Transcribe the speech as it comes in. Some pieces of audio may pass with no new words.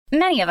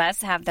Many of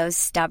us have those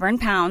stubborn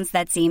pounds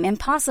that seem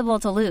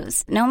impossible to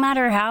lose, no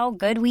matter how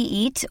good we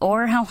eat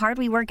or how hard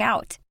we work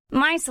out.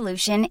 My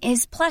solution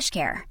is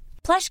PlushCare.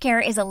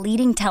 PlushCare is a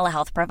leading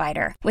telehealth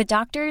provider with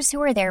doctors who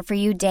are there for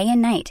you day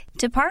and night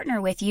to partner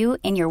with you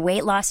in your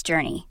weight loss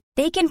journey.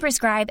 They can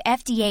prescribe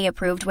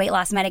FDA-approved weight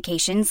loss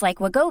medications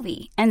like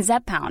Wegovy and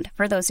Zepbound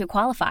for those who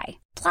qualify.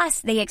 Plus,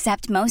 they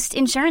accept most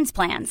insurance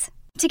plans.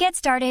 To get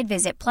started,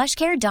 visit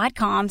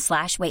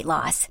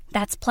plushcare.com/weightloss.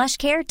 That's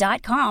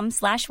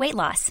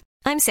plushcare.com/weightloss.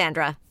 I'm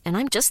Sandra, and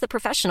I'm just the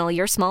professional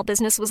your small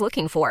business was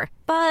looking for.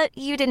 But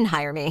you didn't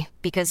hire me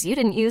because you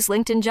didn't use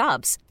LinkedIn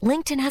Jobs.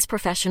 LinkedIn has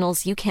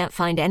professionals you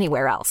can't find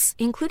anywhere else,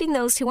 including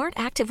those who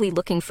aren't actively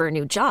looking for a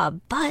new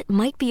job, but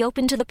might be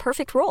open to the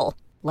perfect role,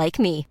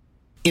 like me.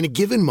 In a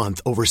given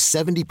month, over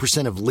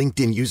 70% of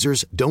LinkedIn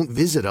users don't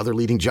visit other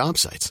leading job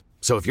sites.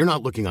 So if you're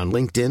not looking on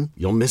LinkedIn,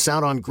 you'll miss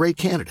out on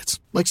great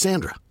candidates like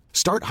Sandra.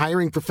 Start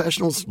hiring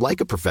professionals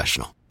like a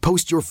professional.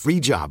 Post your free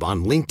job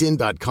on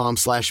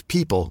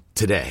linkedin.com/people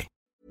today.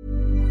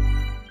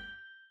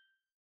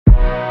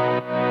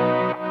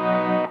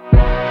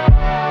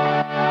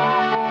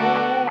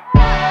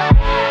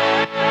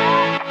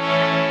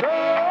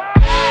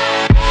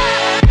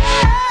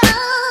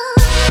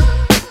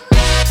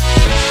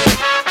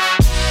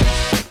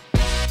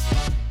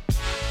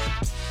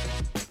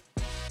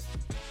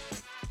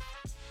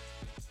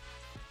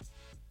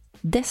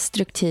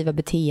 Destruktiva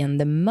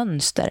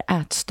beteendemönster,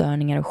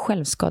 ätstörningar och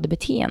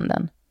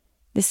självskadebeteenden.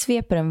 Det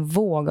sveper en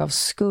våg av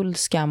skuld,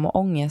 skam och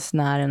ångest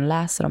när en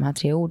läser de här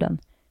 3 orden.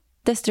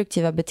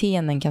 Destruktiva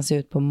beteenden kan se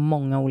ut på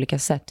många olika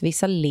sätt.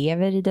 Vissa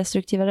lever i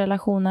destruktiva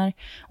relationer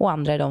och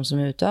andra är de som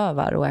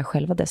utövar och är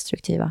själva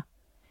destruktiva.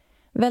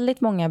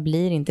 Väldigt många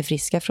blir inte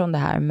friska från det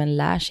här men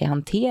lär sig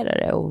hantera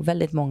det, och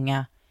väldigt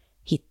många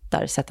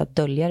hittar sätt att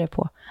dölja det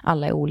på.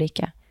 Alla är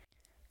olika.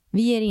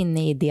 Vi är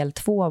inne i del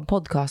 2 av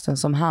podcasten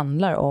som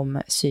handlar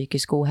om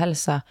psykisk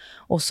ohälsa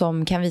och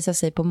som kan visa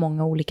sig på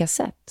många olika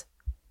sätt.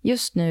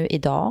 Just nu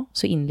idag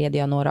så inleder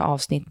jag några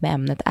avsnitt med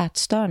ämnet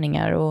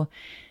ätstörningar, och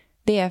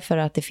det är för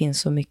att det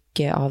finns så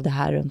mycket av det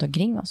här runt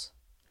omkring oss.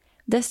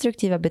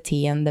 Destruktiva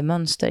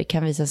beteendemönster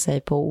kan visa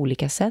sig på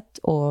olika sätt,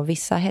 och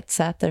vissa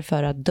hetsäter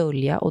för att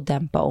dölja och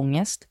dämpa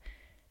ångest,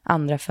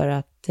 andra för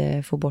att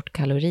få bort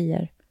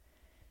kalorier.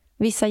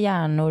 Vissa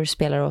hjärnor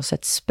spelar oss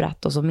ett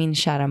spratt, och som min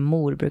kära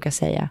mor brukar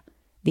säga,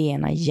 det är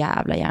ena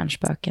jävla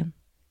hjärnspöken.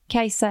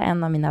 Kajsa är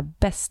en av mina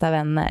bästa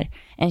vänner.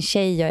 En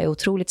tjej jag är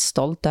otroligt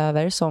stolt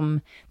över,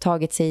 som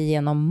tagit sig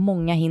igenom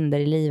många hinder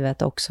i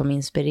livet och som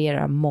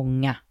inspirerar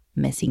många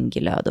med sin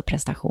glöd och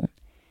prestation.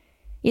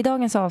 I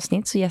dagens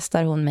avsnitt så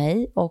gästar hon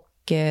mig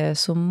och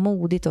så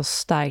modigt och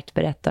starkt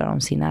berättar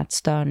om sin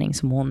ätstörning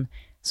som hon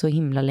så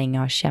himla länge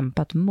har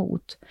kämpat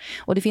mot.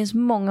 Och det finns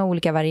många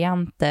olika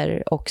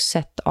varianter och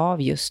sätt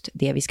av just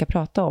det vi ska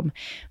prata om.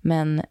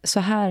 Men så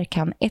här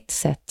kan ett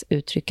sätt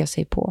uttrycka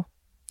sig på.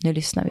 Nu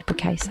lyssnar vi på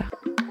Kajsa.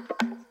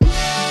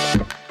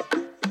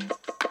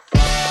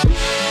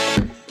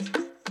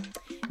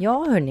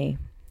 Ja hörni,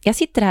 jag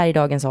sitter här i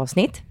dagens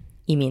avsnitt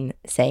i min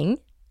säng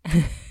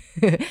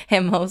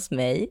hemma hos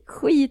mig,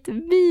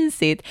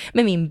 skitmysigt,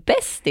 med min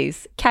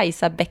bästis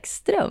Kajsa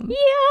Bäckström. Ja!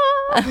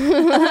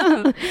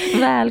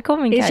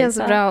 Välkommen Kajsa. Det känns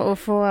så bra att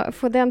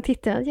få den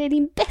titeln. Jag är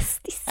din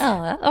bästis.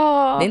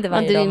 Ja, det är inte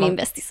varje du dag är min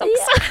bästis också.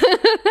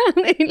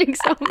 Ja. Det är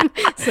liksom,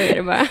 så är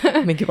det bara.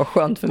 Men gud vad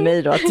skönt för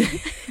mig då att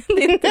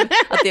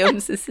det är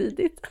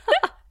ömsesidigt.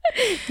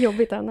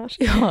 Jobbigt annars.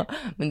 Ja,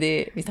 men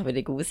visst har vi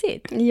det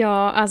gosigt?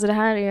 Ja, alltså det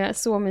här är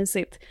så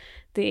mysigt.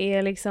 Det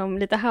är liksom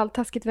lite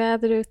halvtaskigt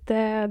väder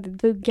ute, det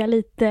duggar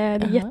lite,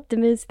 det är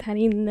jättemysigt här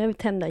inne,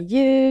 tända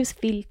ljus,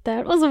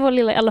 filter och så vår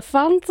lilla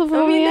elefant som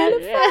får min med.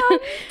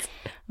 Elefant!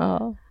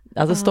 Ja,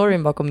 alltså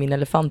storyn bakom min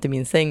elefant i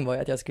min säng var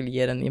ju att jag skulle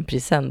ge den en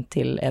present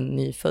till en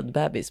nyfödd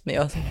bebis, men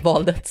jag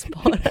valde att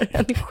spara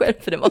den själv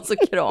för den var så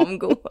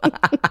kramgod.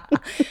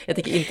 Jag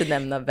tänker inte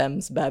nämna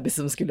vems bebis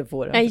som skulle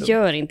få den. Jag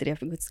gör inte det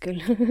för guds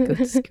skull.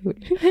 Guds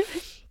skull.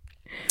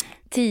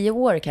 10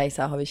 år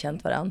Kajsa har vi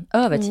känt varann.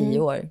 Över 10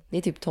 år. Det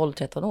är typ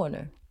 12-13 år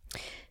nu.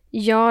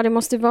 Ja, det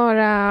måste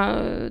vara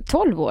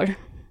 12 år.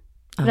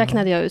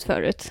 Räknade jag ut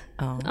förut.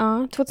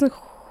 Ja,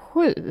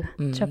 2007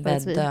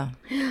 träffades vi. Väddö,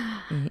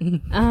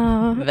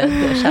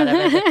 kära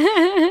Väddö.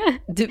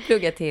 Du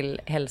pluggar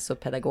till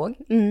hälsopedagog.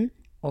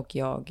 Och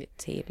jag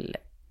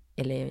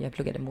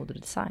pluggade mode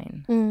och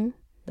design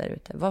där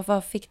ute.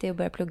 Vad fick dig att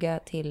börja plugga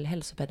till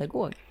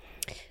hälsopedagog?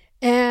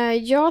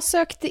 Jag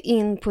sökte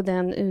in på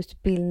den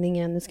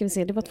utbildningen, nu ska vi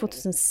se, det var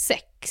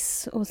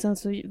 2006 och sen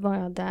så var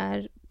jag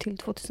där till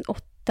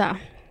 2008,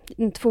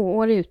 en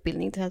 2-årig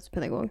utbildning till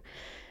hälsopedagog.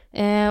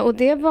 Och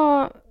det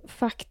var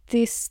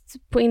faktiskt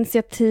på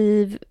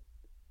initiativ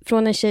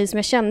från en tjej som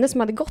jag kände som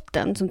hade gått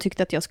den, som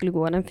tyckte att jag skulle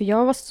gå den, för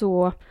jag var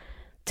så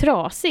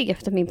trasig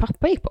efter att min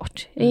pappa gick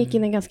bort. Jag gick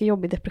in i en ganska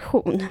jobbig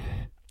depression.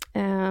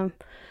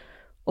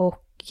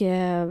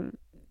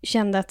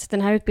 Kände att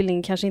den här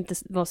utbildningen kanske inte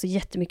var så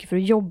jättemycket för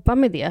att jobba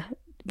med det.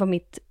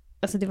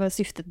 Det var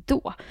syftet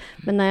då.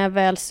 Men när jag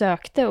väl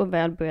sökte och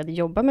väl började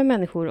jobba med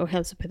människor och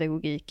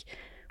hälsopedagogik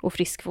och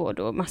friskvård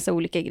och massa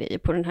olika grejer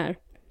på den här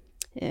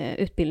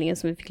utbildningen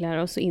som vi fick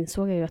lära oss, så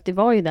insåg jag ju att det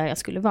var ju där jag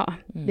skulle vara.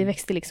 Det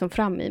växte liksom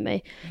fram i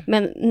mig.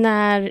 Men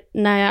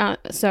när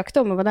jag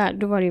sökte om att vara där,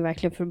 då var det ju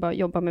verkligen för att bara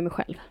jobba med mig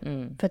själv.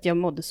 För att jag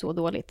mådde så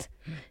dåligt.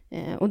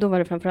 Och då var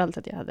det framförallt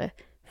att jag hade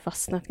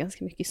fastnat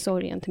ganska mycket i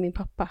sorgen till min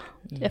pappa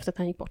efter att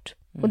han gick bort.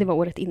 Och det var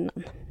året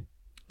innan.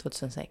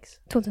 2006?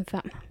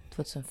 2005.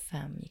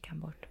 2005 gick han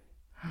bort.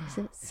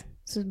 Precis.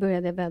 Så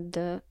började jag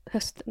vädda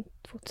hösten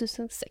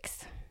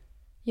 2006.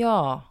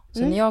 Ja, så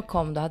när jag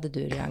kom då hade du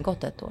redan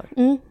gått 1 år.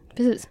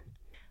 Precis.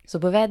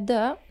 Så på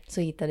Väddö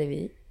så hittade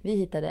vi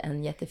hittade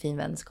en jättefin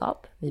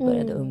vänskap. Vi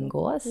började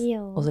umgås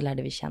och så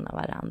lärde vi känna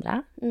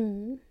varandra.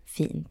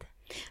 Fint.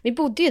 Vi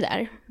bodde ju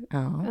där.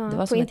 Ja, det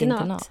var som ett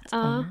internat.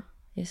 Ja,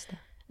 just det.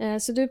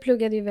 Så du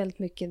pluggade ju väldigt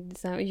mycket.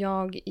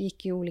 Jag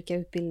gick ju olika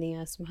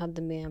utbildningar som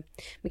hade med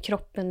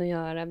kroppen att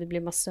göra. Vi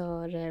blev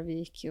massörer, vi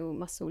gick ju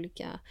massa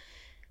olika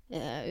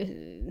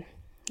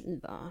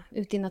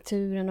ut i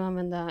naturen och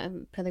använda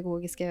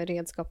pedagogiska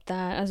redskap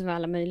där, alltså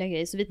alla möjliga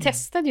grejer. Så vi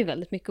testade ju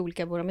väldigt mycket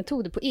olika våra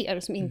metoder på er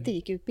som inte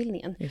gick i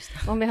utbildningen.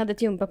 Om vi hade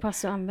ett gympapass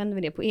så använde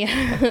vi det på er.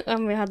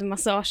 Om vi hade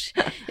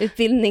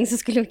massageutbildning så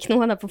skulle vi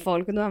knåda på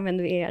folk och då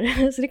använde vi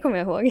er. Så det kommer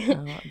jag ihåg.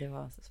 Ja, det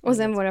var så och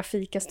sen våra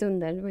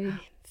fikastunder, det var ju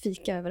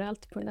fika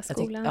överallt på den där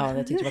skolan.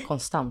 Jag tyckte det var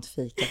konstant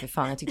fika, för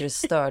fan. Jag tyckte det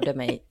störde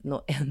mig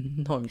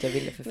enormt. Jag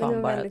ville för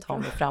fan bara ta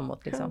mig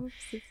framåt liksom.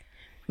 Ja,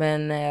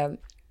 men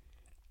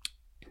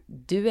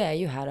du är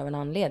ju här av en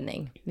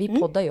anledning. Vi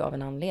poddar ju av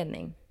en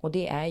anledning. Och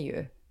det är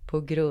ju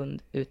på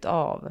grund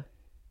utav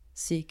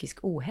psykisk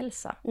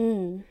ohälsa.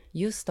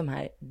 Just de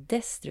här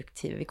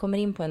destruktiva. Vi kommer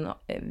in på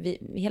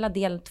hela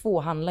del 2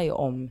 handlar ju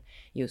om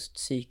just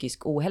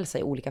psykisk ohälsa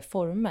i olika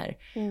former.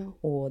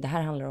 Och det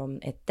här handlar om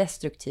ett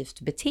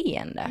destruktivt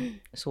beteende.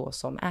 Så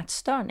som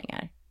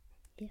ätstörningar.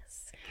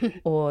 Yes.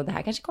 Och det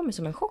här kanske kommer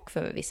som en chock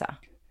för vissa.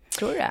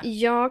 Tror du det?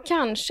 Ja,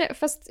 kanske.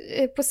 Fast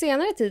på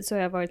senare tid så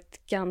har jag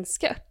varit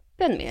ganska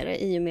öppen med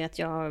det, i och med att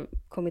jag har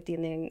kommit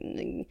in i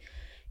en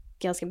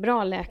ganska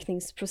bra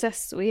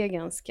läkningsprocess och är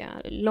ganska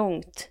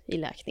långt i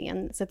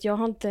läkningen. Så att jag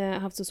har inte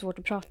haft så svårt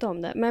att prata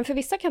om det. Men för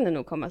vissa kan det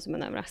nog komma som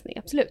en överraskning,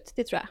 absolut,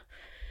 det tror jag.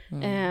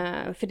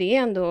 För det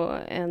är ändå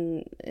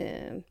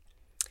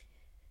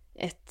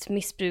ett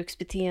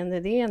missbruksbeteende,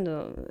 det är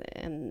ändå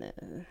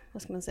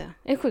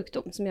en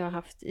sjukdom som jag har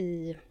haft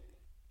i,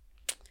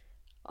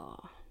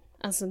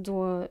 alltså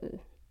då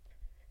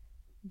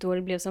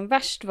det blev som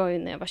värst var ju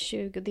när jag var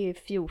 20, och det är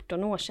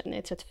 14 år sedan, jag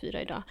är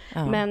 34 idag.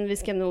 Men vi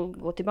ska nog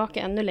gå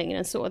tillbaka ännu längre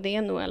än så. Det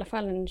är nog i alla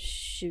fall en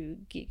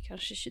 20,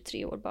 kanske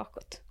 23 år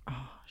bakåt.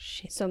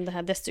 Som det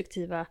här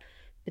destruktiva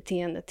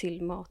beteendet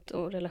till mat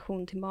och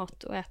relation till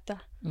mat och äta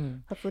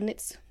har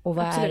funnits. Och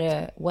vad är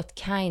det, what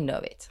kind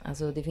of it?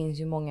 Alltså det finns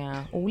ju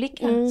många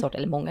olika sorter,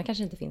 eller många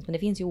kanske inte finns, men det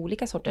finns ju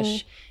olika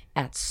sorters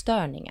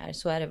ätstörningar.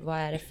 Så vad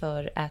är det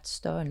för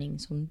ätstörning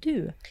som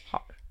du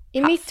har?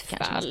 I mitt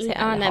fall,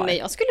 men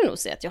jag skulle nog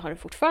säga att jag har det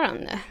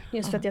fortfarande.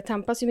 Just för att jag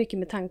tampas ju mycket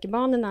med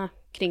tankebanorna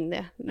kring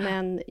det.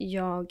 Men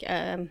jag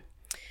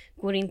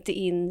går inte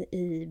in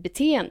i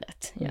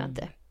beteendet. Gör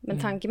inte. Men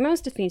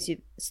tankemönster finns ju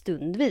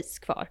stundvis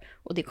kvar.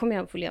 Och det kommer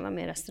jag få leva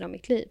med resten av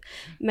mitt liv.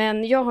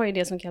 Men jag har ju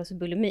det som kallas för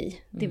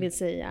bulimi. Det vill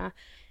säga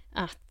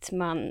att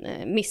man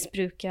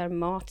missbrukar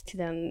mat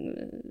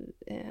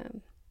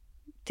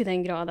till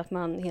den grad att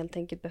man helt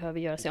enkelt behöver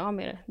göra sig av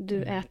med det.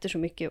 Du äter så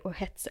mycket och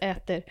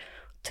hetsäter,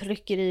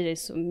 trycker i dig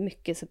så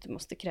mycket så att du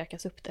måste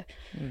kräkas upp det.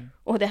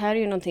 Och det här är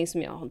ju någonting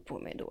som jag har hållit på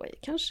med då i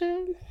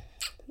kanske,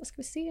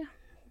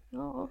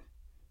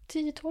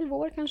 10-12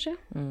 år kanske.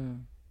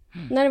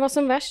 När det var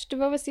som värst, det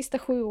var väl sista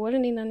 7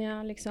 åren innan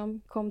jag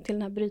liksom kom till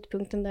den här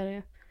brytpunkten där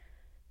det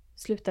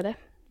slutade.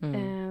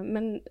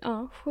 Men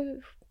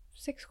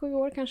 6-7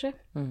 år kanske.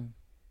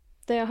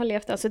 Där jag har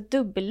levt alltså ett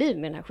dubbelliv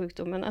med den här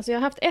sjukdomen. Alltså jag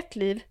har haft ett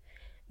liv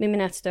med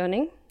min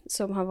ätstörning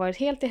som har varit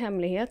helt i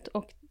hemlighet,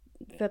 och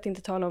för att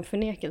inte tala om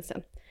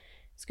förnekelsen.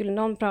 Skulle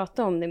någon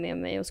prata om det med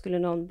mig och skulle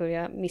någon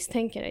börja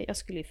misstänka det, jag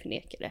skulle ju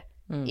förneka det.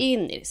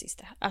 In i det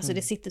sista. Alltså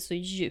det sitter så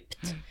djupt.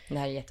 Det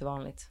här är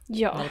jättevanligt.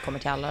 Ja. När det kommer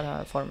till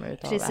alla former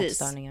av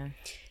ätstörningar.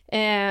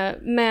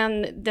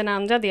 Men den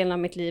andra delen av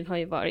mitt liv har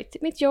ju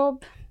varit mitt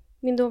jobb,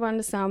 min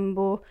dåvarande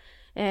sambo,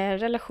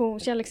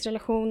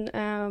 kärleksrelation,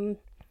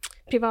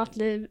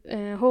 privatliv,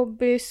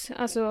 hobbys.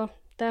 Alltså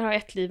där har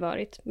ett liv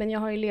varit. Men jag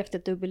har ju levt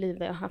ett dubbelliv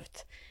där jag har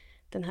haft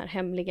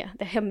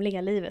det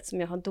hemliga livet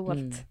som jag har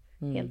dolt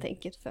helt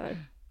enkelt för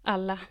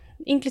alla,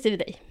 inklusive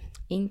dig.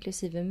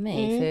 Inklusive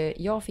mig,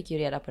 för jag fick ju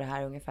reda på det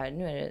här ungefär,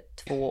 nu är det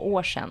 2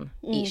 år sedan,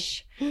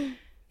 ish.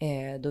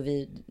 Då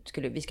vi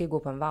skulle gå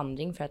på en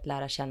vandring för att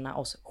lära känna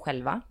oss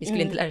själva. Vi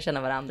skulle inte lära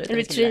känna varandra. Utan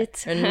en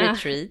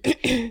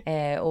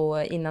retreat.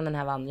 Och innan den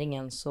här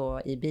vandringen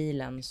så i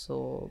bilen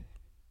så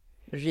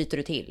ryter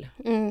du till.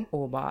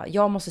 Och bara,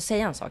 jag måste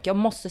säga en sak. Och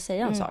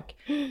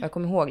jag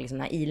kommer ihåg liksom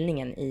den här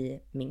ilningen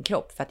i min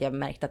kropp, för att jag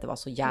märkte att det var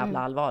så jävla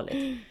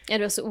allvarligt. Ja,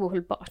 det var så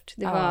ohållbart.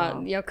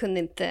 Jag kunde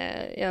inte,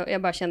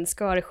 jag bara kände,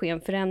 ska det ske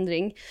en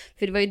förändring?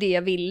 För det var ju det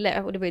jag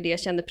ville, och det var ju det jag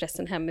kände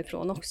pressen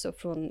hemifrån också,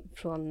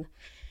 från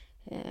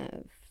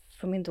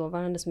från min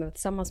dåvarande som jag var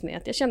tillsammans med.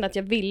 Att jag kände att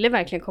jag ville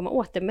verkligen komma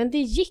åt det, men det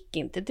gick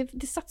inte.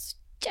 Det satt så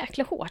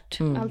jäkla hårt,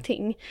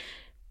 allting.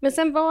 Men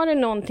sen var det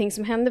någonting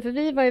som hände, för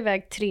vi var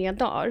iväg 3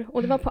 dagar.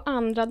 Och det var på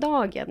andra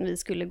dagen vi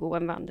skulle gå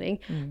en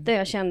vandring. Där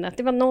jag kände att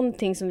det var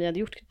någonting som vi hade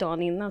gjort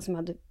dagen innan som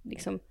hade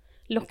liksom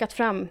lockat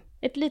fram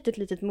ett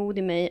litet mod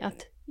i mig.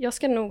 Att jag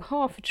ska nog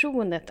ha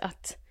förtroendet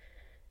att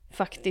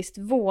faktiskt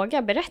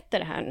våga berätta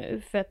det här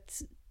nu. För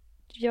att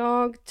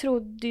jag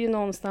trodde ju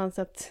någonstans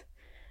att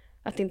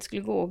det inte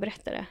skulle gå att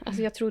berätta det.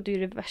 Alltså jag trodde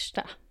ju det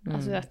värsta.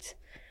 Alltså att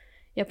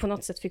jag på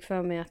något sätt fick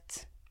för mig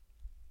att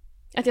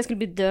jag skulle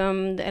bli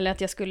dömd, eller att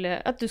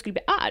du skulle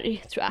bli arg,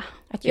 tror jag.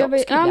 Att jag skulle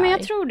bli arg? Ja, men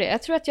jag tror det.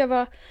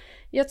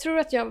 Jag tror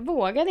att jag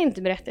vågade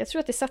inte berätta. Jag tror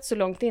att det satt så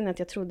långt in att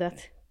jag trodde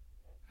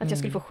att jag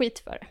skulle få skit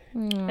för det.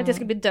 Att jag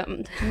skulle bli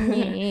dömd.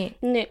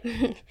 Nej.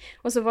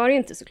 Och så var det ju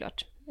inte,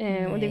 såklart.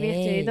 Och det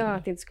vet jag idag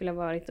att det inte skulle ha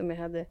varit om jag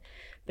hade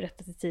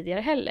berättat det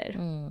tidigare heller.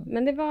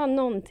 Men det var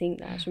någonting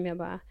där som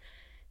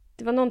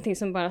det var någonting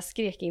som bara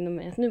skrek inom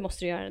mig att nu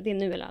måste du göra det. Det är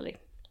nu eller aldrig.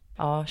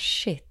 Ja,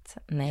 shit.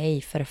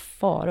 Nej, för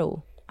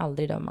faro.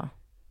 Aldrig döma.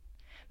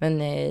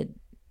 Men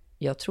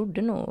jag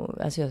trodde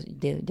nog, alltså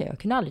jag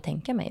kunde aldrig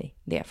tänka mig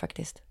det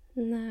faktiskt.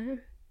 Nej.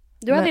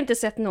 Du hade inte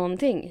sett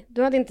någonting.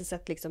 Du hade inte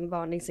sett liksom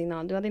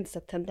varningssignal. Du hade inte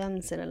sett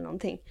tendenser eller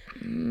någonting.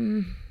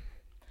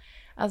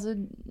 Alltså,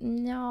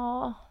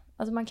 ja.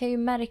 Alltså man kan ju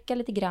märka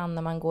lite grann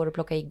när man går och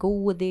plockar i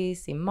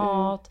godis, i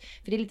mat.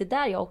 För det är lite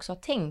där jag också har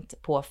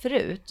tänkt på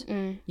förut.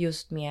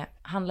 Just med,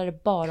 handlar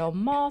det bara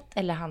om mat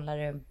eller handlar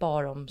det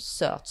bara om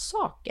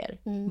sötsaker?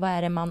 Vad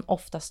är det man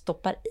ofta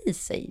stoppar i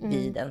sig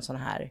vid en sån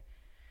här...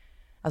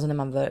 Alltså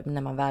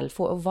när man väl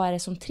får... Och vad är det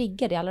som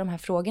triggar det? Alla de här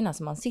frågorna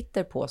som man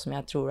sitter på som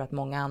jag tror att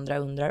många andra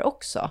undrar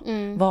också.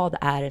 Vad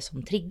är det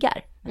som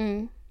triggar?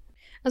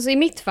 Alltså i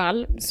mitt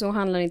fall så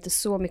handlar det inte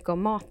så mycket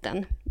om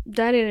maten.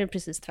 Där är det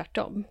precis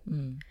tvärtom.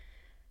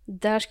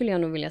 Där skulle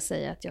jag nog vilja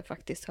säga att jag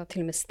faktiskt har till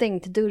och med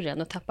stängt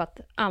dörren och tappat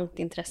allt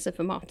intresse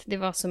för mat. Det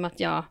var som att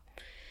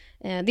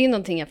det är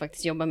någonting jag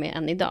faktiskt jobbar med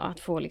än idag. Att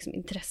få liksom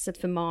intresset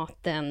för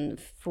maten,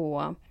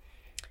 få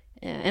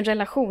en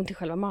relation till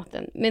själva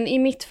maten. Men i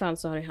mitt fall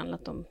så har det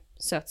handlat om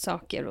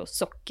sötsaker och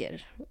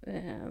socker.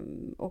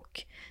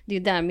 Och det är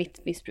där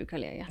mitt missbruk har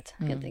legat,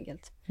 helt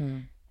enkelt.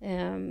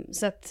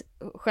 Så att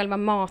själva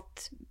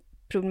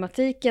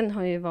matproblematiken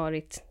har ju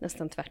varit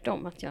nästan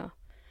tvärtom. Att jag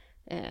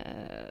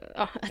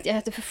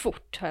äter för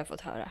fort, har jag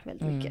fått höra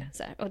väldigt mycket.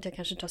 Så här. Och att jag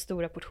kanske tar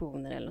stora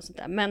portioner eller något sånt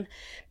där.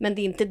 Men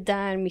det är inte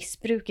där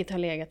missbruket har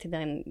legat till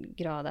den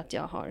grad att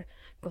jag har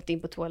gått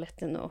in på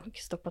toaletten och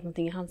stoppat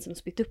någonting i halsen och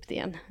spytt upp det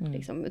igen.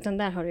 Liksom. Utan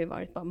där har det ju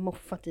varit bara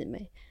moffat i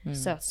mig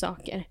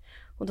sötsaker.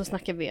 Och då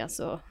snackar vi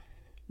alltså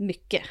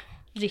mycket,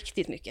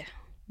 riktigt mycket.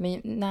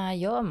 Men när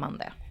gör man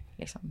det?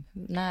 Liksom?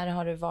 När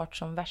har det varit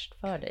som värst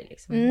för dig?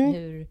 Liksom?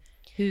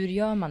 Hur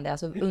gör man det?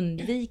 Alltså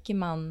undviker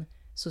man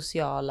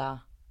sociala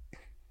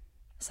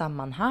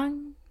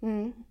sammanhang?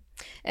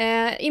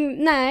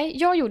 Nej,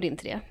 jag gjorde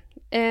inte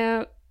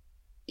det.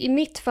 I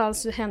mitt fall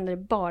så hände det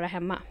bara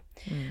hemma.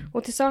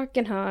 Och till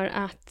saken hör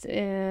att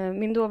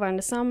min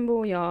dåvarande sambo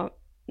och jag,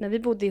 när vi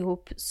bodde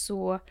ihop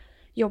så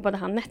jobbade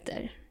han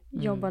nätter.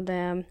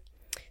 Jobbade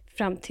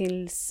fram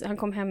tills han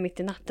kom hem mitt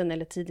i natten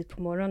eller tidigt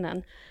på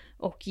morgonen.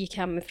 Och gick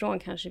hemifrån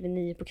kanske vid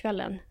 9 på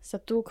kvällen. Så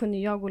att då kunde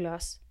jag gå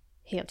lös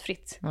helt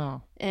fritt.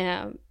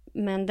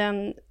 Men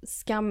den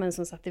skammen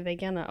som satt i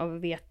väggarna av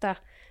att veta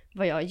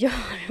vad jag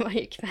gör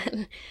varje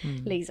kväll.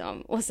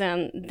 Liksom. Och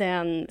sen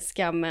den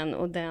skammen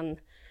och den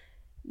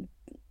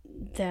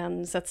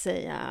så att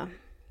säga...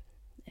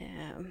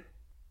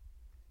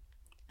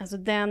 alltså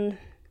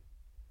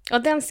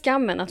den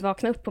skammen att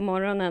vakna upp på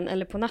morgonen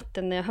eller på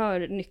natten när jag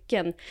hör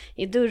nyckeln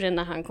i dörren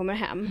när han kommer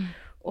hem.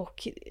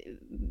 Och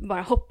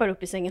bara hoppar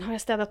upp i sängen. Har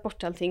jag städat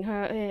bort allting?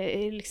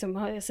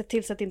 Har jag sett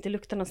till så att det inte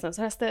luktar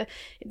någonstans?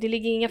 Det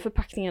ligger inga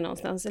förpackningar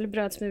någonstans. Eller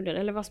brödsmulor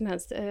eller vad som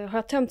helst. Har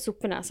jag tömt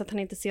soporna så att han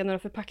inte ser några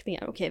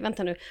förpackningar? Okej,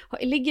 vänta nu.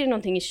 Ligger det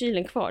någonting i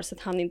kylen kvar så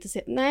att han inte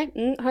ser?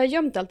 Nej. Har jag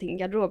gömt allting i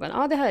garderoben?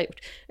 Ja, det har jag gjort.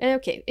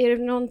 Okej, är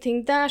det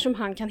någonting där som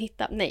han kan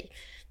hitta? Nej.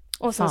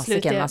 Och sen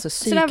slutar jag. Alltså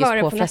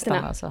psykiskt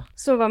påfrestande alltså.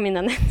 Så var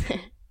mina nätter.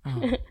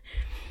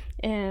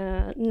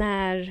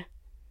 När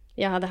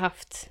jag hade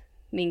haft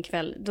min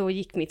kväll, då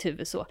gick mitt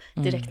huvud så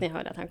direkt när jag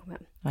hörde att han kom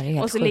hem.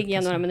 Ja, och så ligger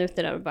jag några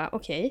minuter där och bara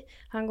okej,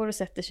 han går och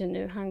sätter sig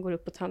nu, han går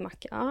upp och tar en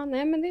macka. Ja,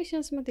 nej men det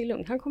känns som att det är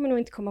lugnt. Han kommer nog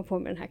inte komma på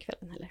mig den här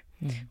kvällen heller.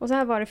 Och så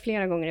här var det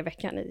flera gånger i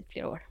veckan i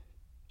flera år.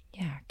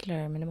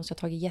 Jäklar, men det måste ha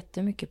tagit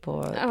jättemycket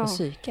på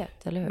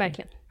psyket, eller hur?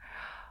 Verkligen.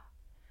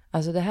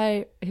 Alltså det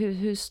här,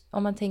 hur,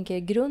 om man tänker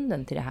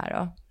grunden till det här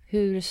då,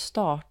 hur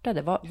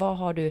startade, vad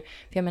har du,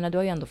 för jag menar du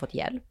har ju ändå fått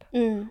hjälp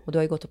och du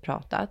har ju gått och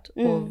pratat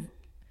och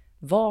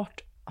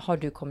vart har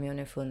du kommit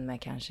underfund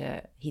med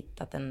kanske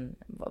hittat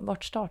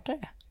vart startar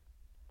det?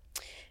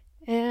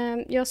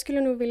 Jag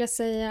skulle nog vilja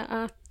säga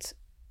att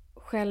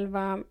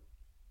själva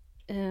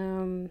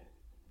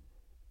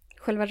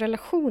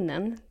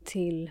relationen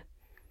till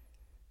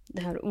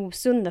det här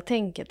osunda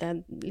tänket, det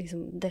här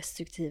liksom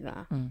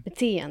destruktiva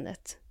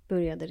beteendet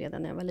började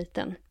redan när jag var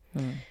liten.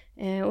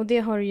 Och det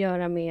har att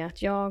göra med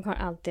att jag har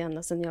alltid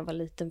ända sedan jag var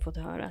liten fått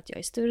höra att jag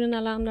är större än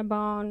alla andra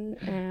barn.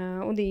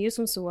 Och det är ju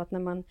som så att när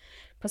man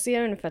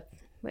passerar ungefär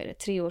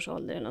 3 års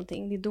ålder eller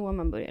någonting, det är då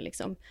man börjar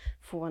liksom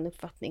få en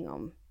uppfattning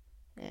om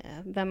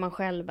vem man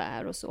själv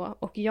är och så.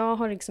 Och jag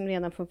har liksom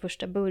redan från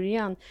första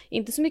början,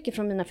 inte så mycket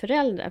från mina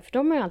föräldrar, för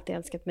de har ju alltid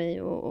älskat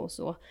mig och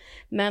så,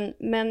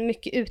 men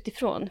mycket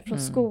utifrån, från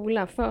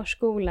skola,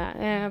 förskola.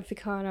 Jag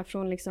fick höra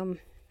från liksom,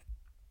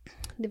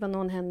 det var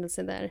någon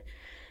händelse där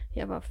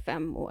jag var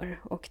 5 år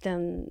och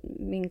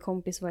min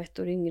kompis var 1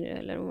 år yngre,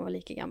 eller hon var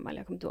lika gammal,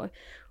 jag kommer inte ihåg.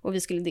 Och vi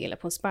skulle dela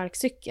på en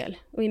sparkcykel.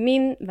 Och i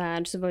min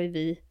värld så var ju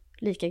vi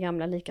lika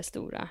gamla, lika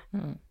stora.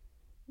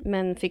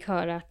 Men fick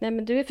höra att nej,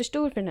 men du är för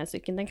stor för den här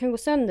cykeln, den kan gå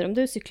sönder om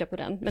du cyklar på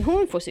den, men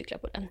hon får cykla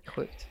på den.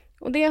 Sjukt.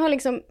 Och det har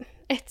liksom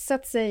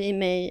etsat sig i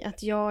mig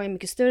att jag är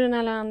mycket större än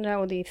alla andra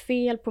och det är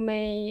fel på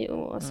mig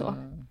och så.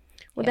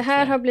 Och det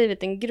här har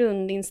blivit en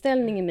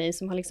grundinställning i mig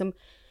som har liksom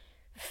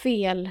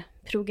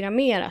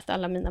felprogrammerat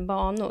alla mina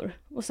banor.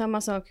 Och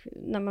samma sak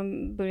när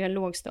man börjar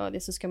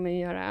lågstadiet, så ska man ju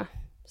göra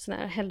såna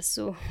här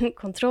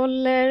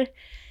hälsokontroller.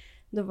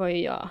 Då var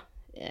ju jag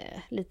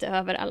lite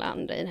över alla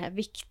andra i den här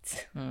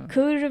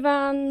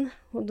viktkurvan.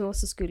 Och då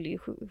så skulle ju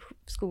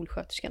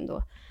skolsköterskan då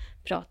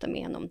prata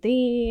med en om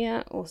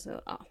det. Och,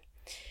 så, ja.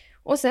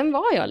 Och sen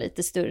var jag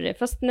lite större.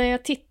 Fast när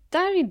jag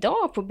tittar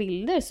idag på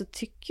bilder så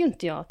tycker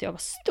inte jag att jag var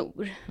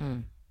stor.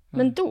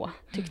 Men då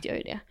tyckte jag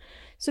ju det.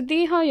 Så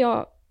det har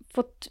jag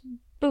fått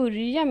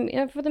börja med. Jag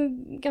har fått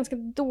en ganska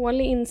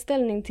dålig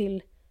inställning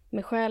till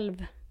mig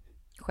själv.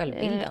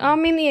 Självbilden? Ja,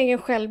 min egen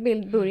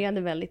självbild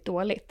började väldigt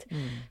dåligt.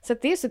 Så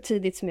att det är så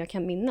tidigt som jag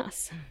kan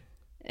minnas.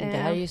 Det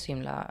här är ju så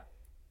himla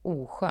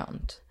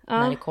oskönt.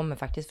 När det kommer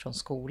faktiskt från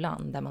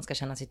skolan, där man ska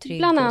känna sig trygg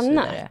bland och så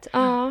vidare. annat,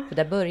 ja. För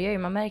där börjar ju,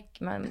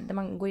 när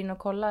man går in och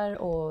kollar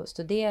och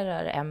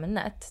studerar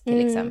ämnet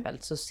till exempel,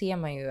 så ser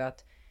man ju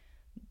att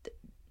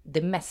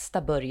det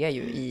mesta börjar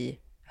ju i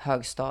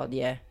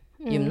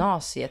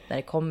gymnasiet när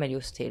det kommer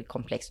just till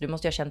komplex. Du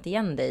måste ju ha känt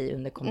igen dig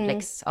under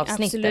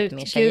komplexavsnittet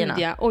med tjejerna.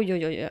 Gud, ja.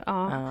 Oj.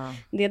 Ja.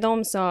 Det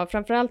de sa,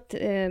 framförallt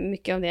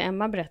mycket av det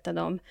Emma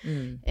berättade om,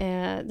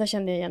 där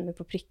kände jag igen mig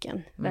på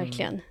pricken,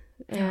 verkligen.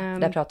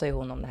 Där pratade ju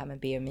hon om det här med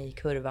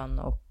BMI-kurvan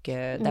och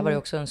där var det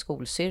också en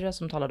skolsyrra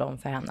som talade om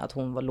för henne att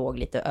hon låg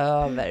lite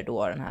över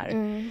då den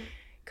här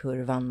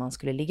kurvan man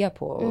skulle ligga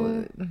på. Och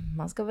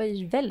man ska vara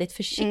väldigt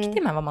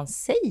försiktig med vad man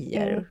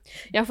säger.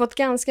 Jag har fått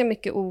ganska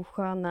mycket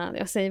osköna,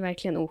 jag säger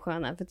verkligen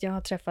osköna, för att jag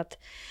har träffat,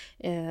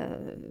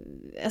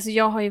 alltså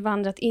jag har ju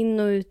vandrat in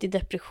och ut i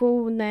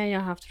depressioner, jag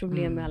har haft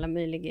problem med alla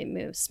möjliga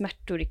med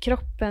smärtor i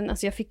kroppen.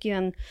 Alltså jag fick ju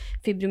en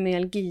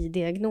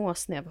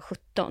fibromyalgi-diagnos när jag var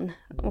 17.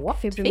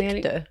 Fick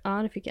du?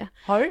 Ja, det fick jag.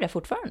 Har du det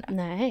fortfarande?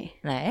 Nej.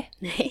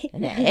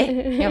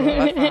 Jag bara,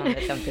 vad fan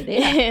vet jag inte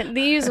det?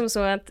 Det är ju som så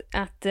att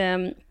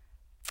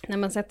när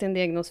man sätter en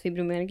diagnos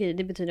fibromyalgi,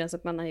 det betyder alltså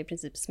att man har i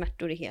princip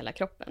smärtor i hela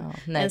kroppen. Ja,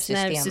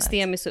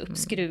 nervsystem är så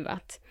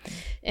uppskruvat.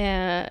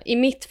 I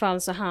mitt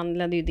fall så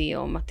handlade ju det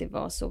om att det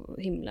var så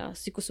himla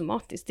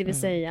psykosomatiskt. Det vill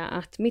säga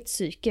att mitt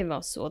psyke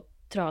var så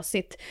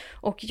trasigt.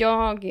 Och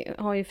jag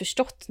har ju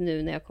förstått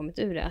nu när jag kommit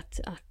ur det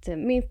att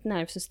mitt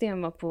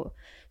nervsystem var på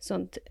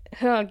sånt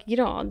hög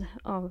grad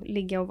av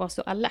ligga och vara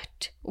så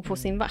alert och på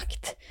sin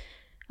vakt.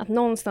 Att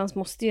någonstans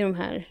måste ju de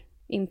här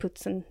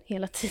inputsen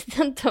hela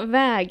tiden ta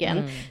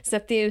vägen. Så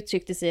att det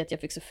uttryckte sig att jag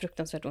fick så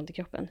fruktansvärt ont i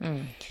kroppen.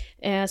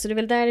 Så det är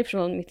väl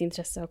därifrån mitt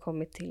intresse har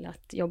kommit till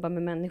att jobba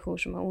med människor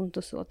som har ont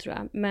och så, tror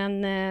jag.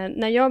 Men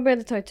när jag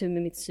började ta itu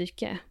med mitt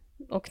psyke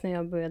och när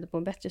jag började på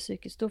en bättre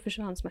psykisk, då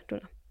försvann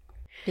smärtorna.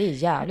 Det är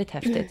jävligt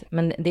häftigt.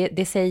 Men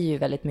det säger ju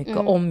väldigt mycket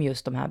om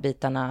just de här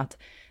bitarna, att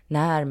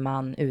när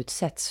man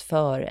utsätts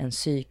för en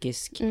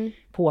psykisk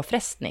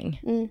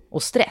påfrestning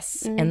och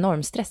stress,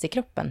 enorm stress i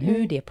kroppen,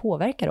 hur det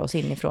påverkar oss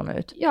inifrån och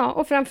ut. Ja,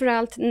 och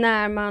framförallt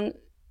när man,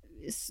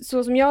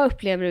 så som jag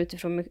upplever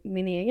utifrån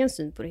min egen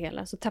syn på det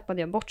hela, så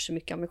tappade jag bort så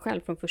mycket av mig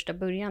själv från första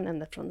början,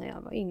 ända från när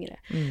jag var yngre.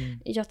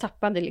 Jag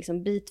tappade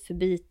liksom bit för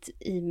bit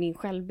i min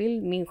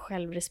självbild, min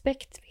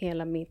självrespekt,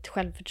 hela mitt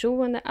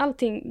självförtroende,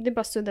 allting, det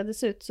bara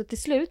suddades ut. Så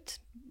till slut,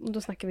 och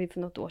då snackar vi för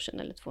något år sedan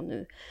eller 2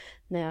 nu,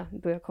 när jag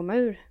började komma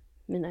ur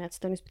mina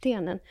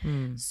ätstörningsbeteenden,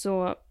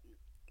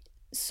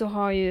 så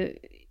har ju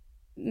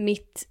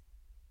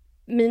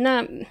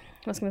mina,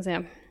 vad ska man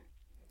säga,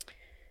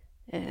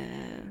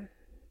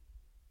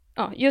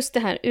 just det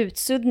här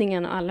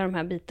utsuddningen och alla de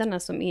här bitarna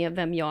som är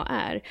vem jag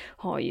är,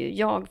 har ju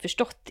jag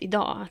förstått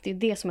idag att det är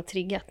det som har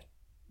triggat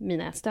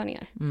mina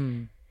ätstörningar.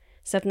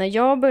 Så att när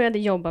jag började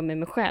jobba med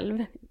mig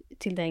själv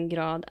till den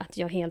grad att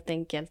jag helt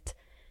enkelt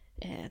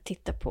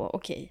titta på,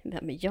 okej,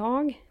 vem är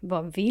jag?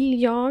 Vad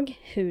vill jag?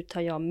 Hur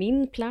tar jag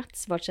min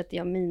plats? Vart sätter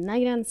jag mina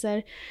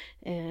gränser?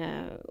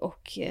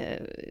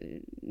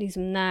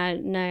 Liksom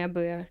när jag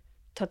börjar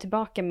ta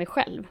tillbaka mig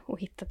själv och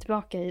hitta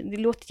tillbaka i, det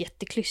låter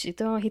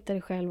jätteklyschigt, hitta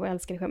dig själv och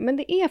älska dig själv, men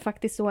det är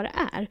faktiskt så det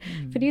är.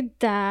 För det är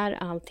där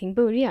allting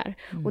börjar.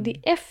 Och det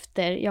är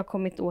efter jag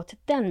kommit åt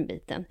den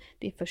biten,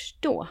 det är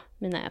först då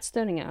mina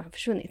ätstörningar har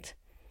försvunnit.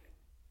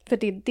 För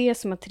det är det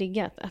som har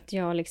triggat att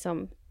jag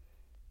liksom,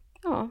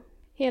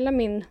 hela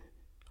min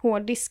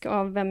hårddisk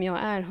av vem jag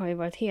är har ju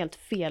varit helt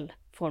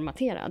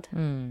felformaterad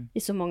i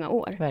så många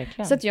år.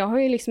 Verkligen. Så att jag har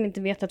ju liksom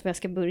inte vetat var jag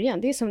ska börja.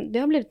 Det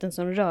har blivit en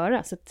sån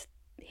röra, så att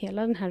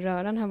hela den här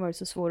röran har varit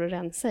så svår att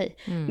rensa i.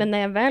 Men när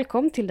jag väl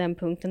kom till den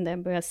punkten där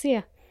jag började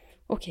se,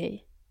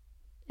 okej,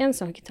 en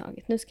sak i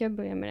taget, nu ska jag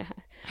börja med det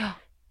här. Ja.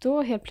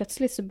 Då helt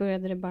plötsligt så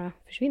började det bara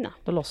försvinna.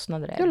 Då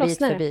lossnade det, Då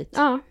lossnade bit för bit.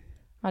 Ja.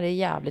 Ja, det är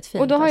jävligt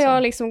fint. Och då har alltså.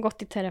 jag liksom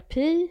gått i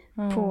terapi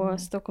på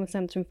Stockholms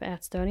centrum för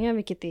ätstörningar,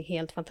 vilket är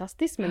helt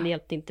fantastiskt, men det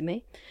hjälpte inte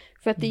mig.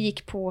 För att det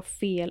gick på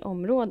fel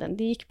områden.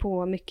 Det gick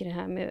på mycket det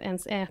här med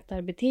ens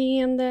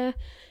ätarbeteende,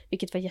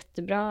 vilket var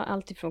jättebra.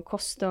 Allt ifrån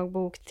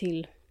kostdagbok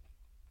till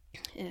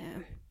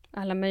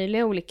alla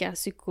möjliga olika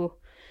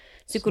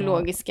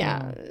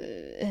psykologiska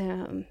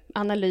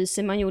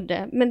analyser man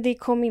gjorde. Men det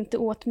kom inte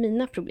åt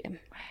mina problem.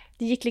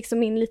 Det gick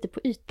liksom in lite på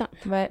ytan.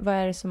 Vad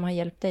är det som har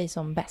hjälpt dig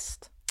som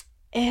bäst?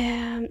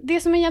 Det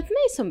som har hjälpt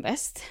mig som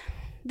bäst,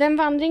 den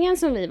vandringen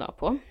som vi var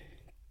på,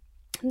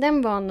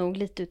 den var nog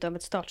lite utav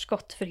ett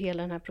startskott för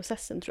hela den här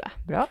processen, tror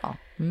jag. Bra.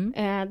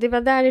 Det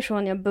var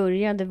därifrån jag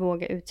började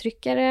våga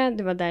uttrycka det.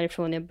 Det var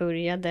därifrån jag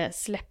började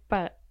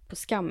släppa på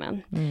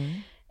skammen.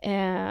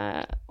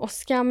 Och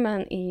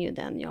skammen är ju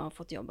den jag har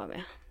fått jobba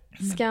med.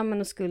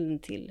 Skammen och skulden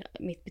till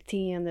mitt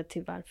beteende,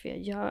 till varför jag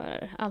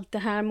gör allt det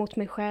här mot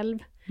mig själv.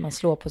 Man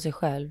slår på sig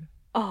själv.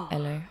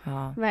 Eller?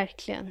 Ja.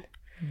 Verkligen.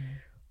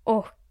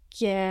 Och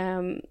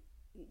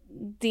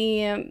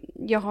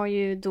jag har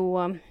ju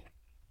då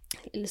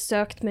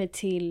sökt mig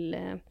till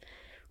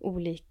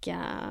olika,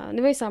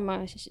 det var ju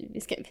samma,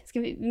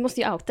 vi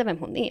måste ju outa vem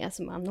hon är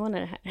som anordnar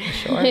det här.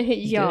 Sure.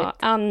 Ja,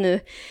 Annu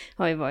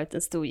har ju varit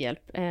en stor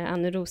hjälp.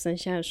 Annu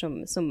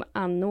Rosenkärr som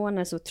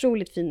anordnar så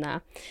otroligt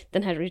fina,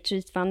 den här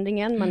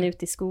retreatvandringen. Man är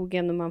ute i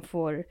skogen och man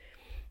får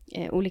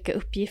olika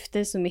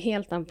uppgifter som är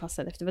helt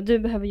anpassade efter vad du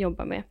behöver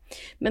jobba med.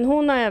 Men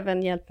hon har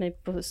även hjälpt mig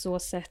på så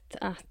sätt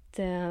att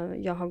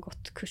jag har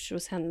gått kurser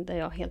hos henne där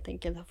jag helt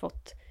enkelt har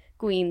fått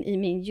gå in i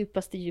min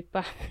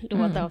djupa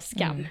låda av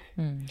skam.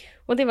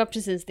 Och det var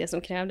precis det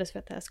som krävdes för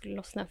att det här skulle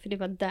lossna, för det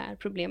var där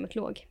problemet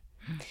låg.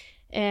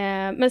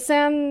 Men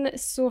sen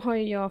så har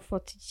jag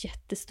fått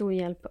jättestor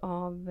hjälp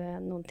av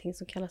någonting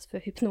som kallas för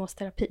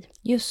hypnosterapi.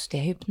 Just det,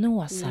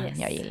 hypnosen. Yes.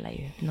 Jag gillar ju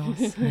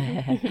hypnos.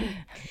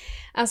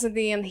 Alltså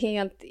det är en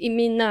helt, i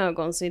mina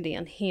ögon så är det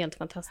en helt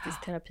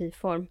fantastisk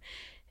terapiform.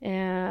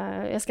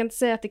 Jag ska inte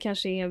säga att det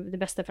kanske är det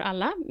bästa för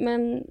alla,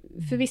 men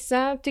för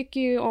vissa tycker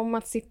ju om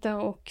att sitta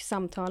och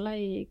samtala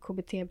i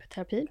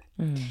KBT-terapi,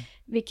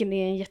 vilket är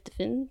en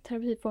jättefin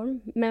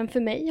terapiform. Men för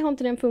mig har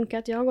inte den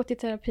funkat. Jag har gått i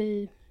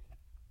terapi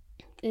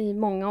i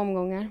många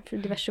omgångar för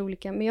diverse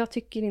olika, men jag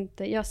tycker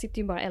inte, jag sitter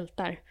ju bara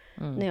ältar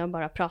när jag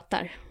bara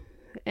pratar.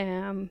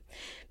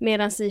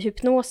 Medan i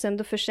hypnosen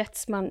då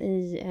försätts man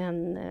i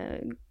en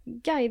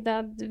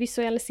guidad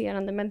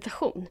visualiserande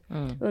meditation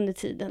under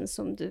tiden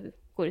som du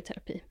går i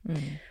terapi.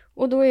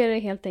 Och då är det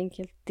helt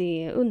enkelt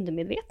det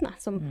undermedvetna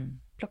som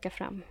plockar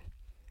fram.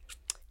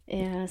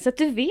 Så att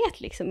du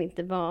vet liksom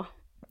inte vad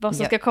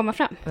som ska komma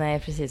fram. Nej,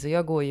 precis. Och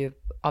jag går ju,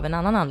 av en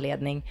annan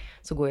anledning,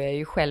 så går jag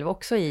ju själv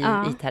också i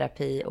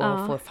terapi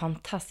och får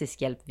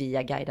fantastisk hjälp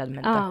via guidad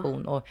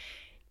meditation. Och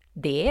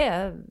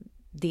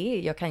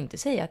jag kan inte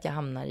säga att jag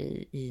hamnar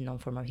i någon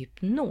form av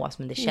hypnos,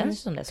 men det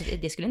känns som det. Så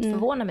det skulle inte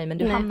förvåna mig, men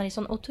du hamnar i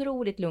sån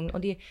otroligt lugn.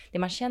 Och det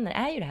man känner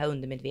är ju det här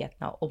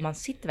undermedvetna. Och man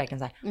sitter verkligen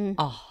så här,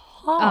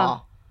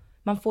 aha!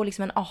 Man får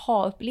liksom en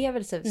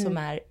aha-upplevelse som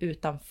är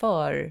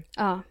utanför.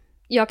 Ja,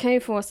 jag kan ju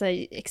få så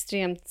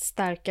extremt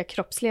starka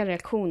kroppsliga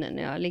reaktioner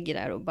när jag ligger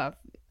där och bara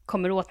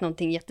kommer åt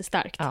någonting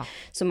jättestarkt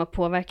som har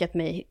påverkat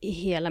mig i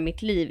hela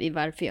mitt liv, i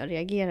varför jag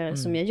reagerar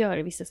som jag gör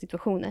i vissa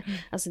situationer.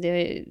 Alltså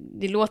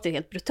det låter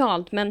helt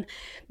brutalt, men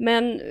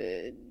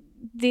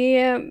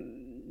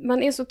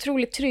man är så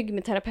otroligt trygg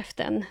med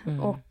terapeuten.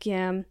 Och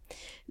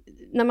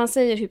när man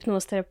säger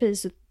hypnosterapi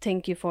så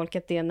tänker ju folk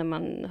att det är när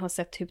man har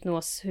sett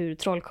hypnos, hur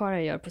trollkarlar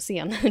gör på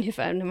scen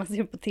ungefär, när man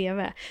ser på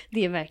tv.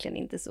 Det är verkligen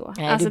inte så.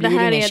 Nej, alltså, det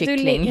blir ingen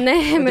kyckling.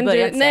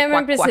 Nej,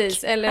 men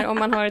precis. Eller om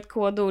man har ett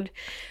kodord,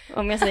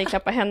 om jag säger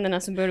klappa händerna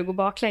så börjar det gå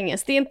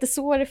baklänges. Det är inte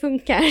så det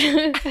funkar.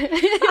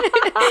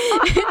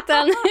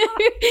 Utan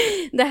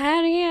det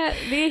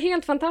är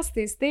helt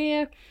fantastiskt.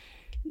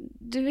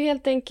 Du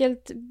helt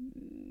enkelt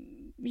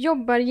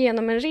jobbar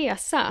genom en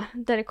resa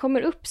där det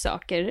kommer upp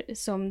saker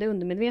som det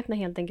undermedvetna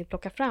helt enkelt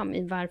plockar fram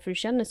i varför du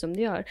känner som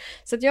du gör.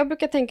 Så att jag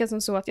brukar tänka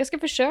som så att jag ska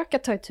försöka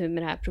ta itu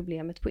med det här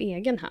problemet på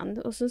egen hand.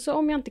 Och så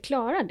om jag inte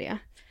klarar det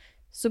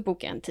så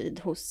bokar jag en tid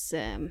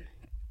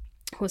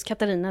hos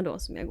Katarina då,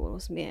 som jag går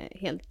och som är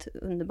helt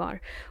underbar.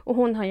 Och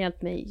hon har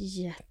hjälpt mig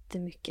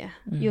jättemycket.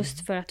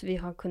 Just för att vi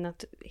har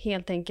kunnat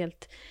helt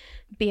enkelt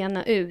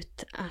bena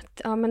ut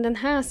att men den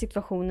här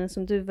situationen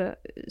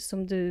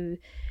som du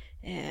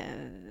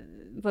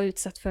var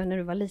utsatt för när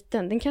du var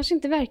liten, den kanske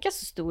inte verkar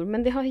så stor,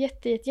 men det har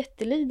gett dig ett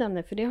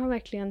jättelidande, för det har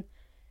verkligen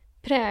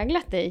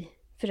präglat dig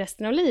för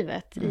resten av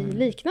livet i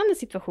liknande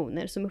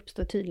situationer som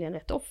uppstår tydligen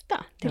rätt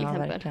ofta till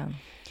exempel. Verkligen.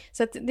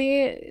 Så att det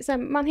är så här,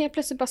 man helt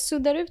plötsligt bara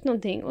suddar ut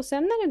någonting, och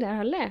sen när det där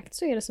har läkt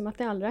så är det som att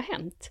det aldrig har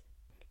hänt,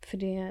 för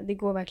det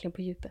går verkligen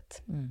på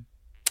djupet.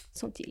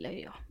 Sånt gillar ju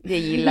jag. Det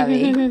gillar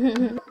vi.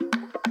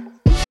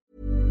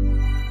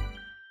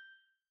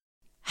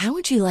 How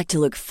would you like to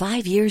look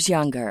 5 years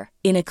younger?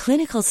 In a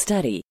clinical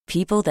study,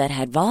 people that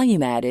had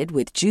volume added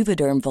with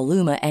Juvederm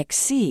Voluma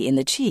XC in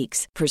the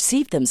cheeks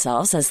perceived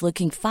themselves as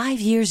looking 5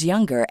 years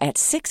younger at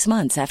 6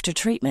 months after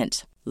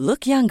treatment.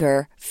 Look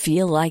younger,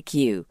 feel like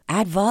you.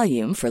 Add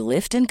volume for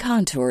lift and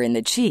contour in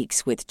the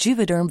cheeks with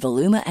Juvederm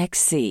Voluma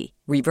XC.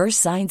 Reverse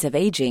signs of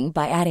aging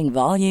by adding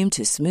volume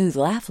to smooth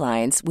laugh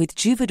lines with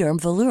Juvederm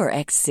Volure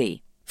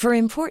XC. For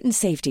important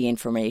safety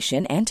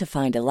information and to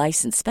find a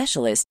licensed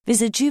specialist,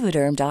 visit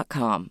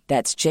Juvederm.com.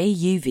 That's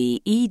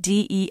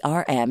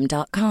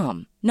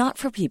JUVEDERM.com. Not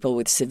for people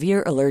with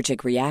severe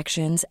allergic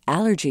reactions,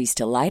 allergies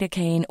to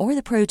lidocaine, or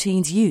the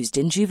proteins used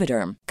in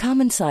Juvederm.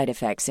 Common side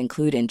effects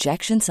include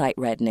injection site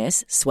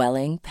redness,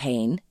 swelling,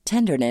 pain,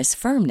 tenderness,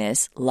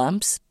 firmness,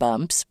 lumps,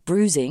 bumps,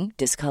 bruising,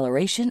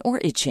 discoloration, or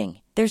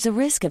itching. There's a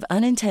risk of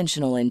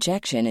unintentional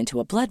injection into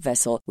a blood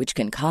vessel, which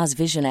can cause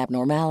vision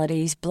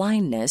abnormalities,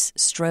 blindness,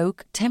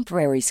 stroke,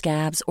 temporary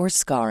scabs, or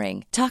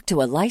scarring. Talk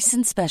to a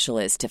licensed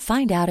specialist to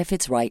find out if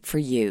it's right for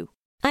you.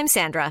 I'm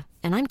Sandra,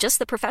 and I'm just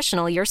the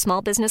professional your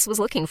small business was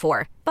looking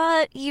for.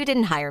 But you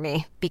didn't hire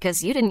me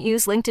because you didn't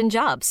use LinkedIn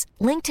Jobs.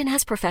 LinkedIn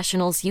has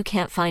professionals you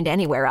can't find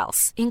anywhere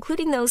else,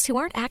 including those who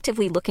aren't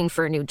actively looking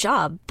for a new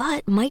job,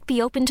 but might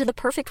be open to the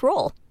perfect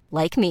role,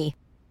 like me.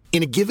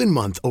 In a given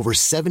month, over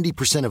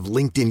 70% of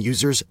LinkedIn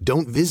users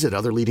don't visit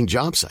other leading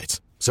job sites.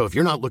 So if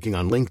you're not looking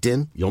on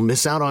LinkedIn, you'll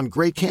miss out on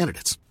great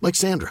candidates like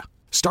Sandra.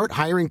 Start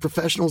hiring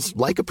professionals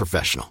like a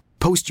professional.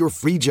 Post your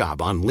free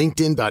job on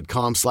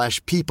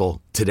linkedin.com/people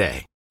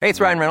today. Hey,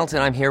 it's Ryan Reynolds,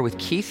 and I'm here with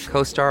Keith,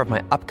 co-star of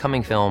my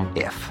upcoming film,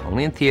 If,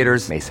 only in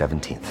theaters May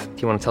 17th.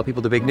 Do you want to tell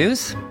people the big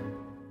news?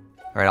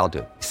 All right, I'll do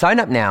it. Sign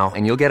up now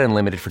and you'll get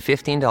unlimited for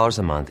 $15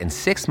 a month and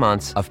 6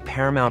 months of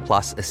Paramount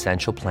Plus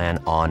Essential Plan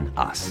on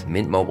us.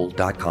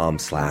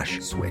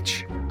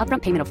 MintMobile.com/switch.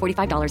 Upfront payment of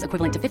 $45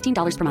 equivalent to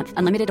 $15 per month.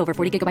 Unlimited over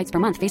 40 gigabytes per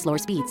month. Face lower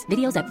speeds.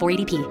 Videos at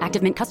 480p.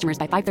 Active Mint customers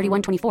by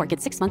 531.24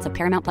 get 6 months of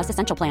Paramount Plus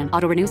Essential Plan.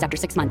 Auto renews after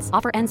 6 months.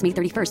 Offer ends May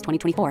 31st,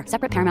 2024.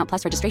 Separate Paramount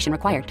Plus registration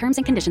required. Terms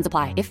and conditions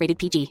apply if rated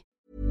PG.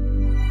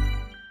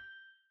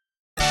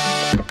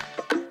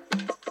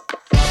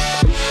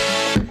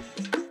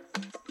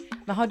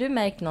 Men har du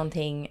märkt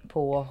någonting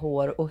på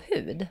hår och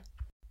hud?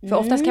 För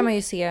oftast kan man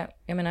ju se,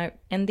 jag menar,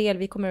 en del,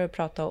 vi kommer att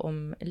prata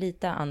om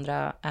lite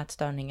andra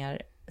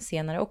ätstörningar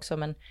senare också,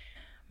 men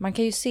man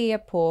kan ju se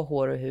på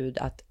hår och hud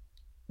att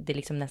det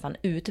liksom nästan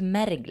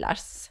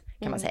utmärglas,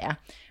 kan man säga,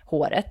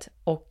 håret.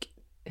 Och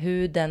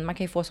huden, man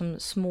kan ju få som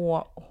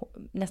små,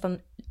 nästan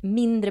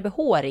mindre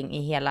behåring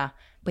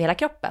på hela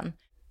kroppen.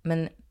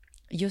 Men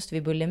just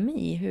vid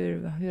bulimi,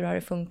 hur har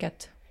det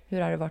funkat?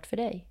 Hur har det varit för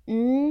dig?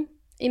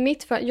 I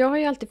mitt fall, jag har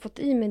ju alltid fått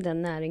i mig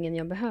den näringen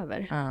jag behöver.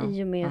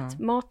 I och med att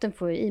maten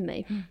får i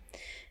mig.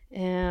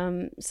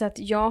 Så att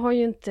jag har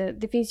ju inte,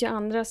 det finns ju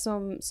andra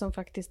som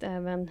faktiskt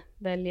även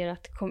väljer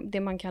att det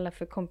man kallar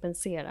för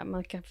kompensera.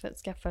 Man kan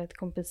skaffa ett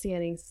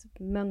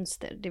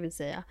kompenseringsmönster, det vill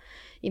säga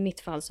i mitt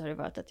fall så har det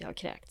varit att jag har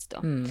kräkts då.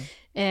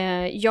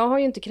 Jag har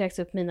ju inte kräkts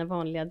upp mina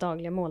vanliga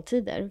dagliga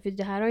måltider, för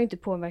det här har ju inte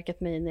påverkat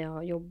mig när jag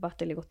har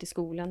jobbat eller gått i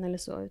skolan eller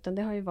så, utan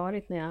det har ju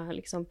varit när jag har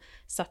liksom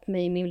satt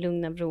mig i min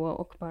lugna vrå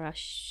och bara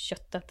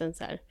köttat en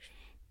så här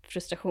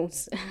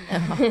frustrations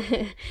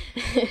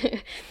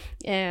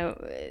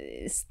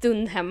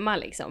stund hemma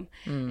liksom.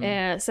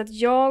 Så att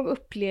jag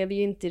upplever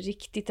ju inte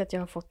riktigt att jag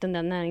har fått den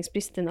där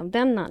näringsbristen av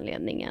den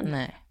anledningen.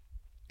 Nej.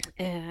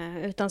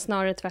 Utan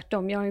snarare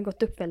tvärtom. Jag har ju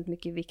gått upp väldigt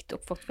mycket i vikt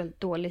och fått väldigt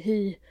dålig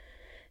hy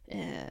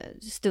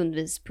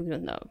stundvis på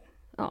grund av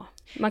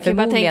man kan ju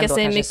bara tänka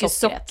sig mycket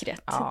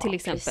sockret till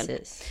exempel.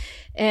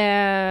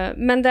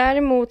 Men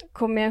däremot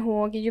kommer jag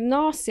ihåg i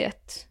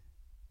gymnasiet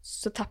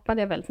så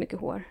tappade jag väldigt mycket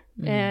hår.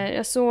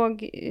 Jag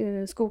såg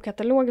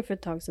skokataloger för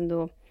ett tag sedan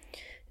då.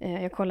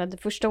 Jag kollade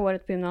första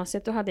året på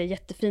gymnasiet, då hade jag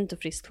jättefint och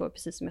friskt hår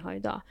precis som jag har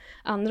idag.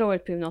 Andra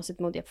året på gymnasiet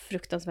mådde jag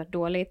fruktansvärt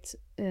dåligt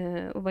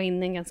och var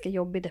inne i en ganska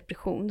jobbig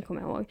depression,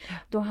 kommer jag ihåg.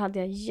 Då hade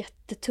jag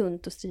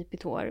jättetunt och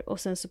stripigt hår och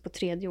sen så på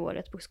tredje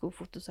året på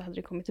skofoto så hade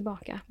det kommit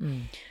tillbaka.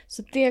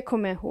 Så det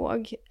kommer jag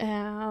ihåg.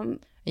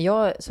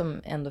 Jag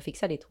som ändå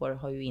fixar ditt hår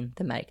har ju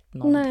inte märkt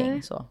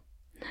någonting så.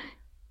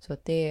 Så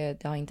att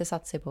det har inte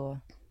satt sig på...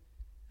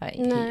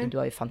 Du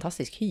har ju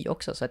fantastisk hy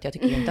också, så att jag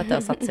tycker inte att det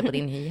har satt sig på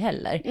din hy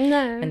heller.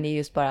 Men det är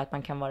just bara att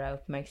man kan vara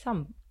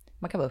uppmärksam.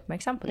 Man kan vara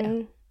uppmärksam på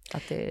det.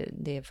 Att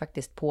det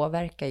faktiskt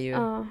påverkar ju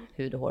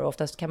hud och hår.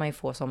 Oftast kan man ju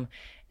få som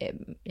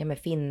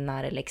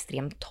finnar eller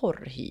extremt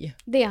torr hy.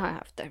 Det har jag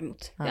haft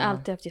däremot. Jag har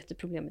alltid haft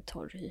jätteproblem med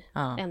torr hy.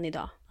 Än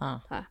idag.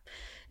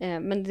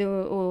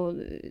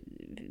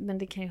 Men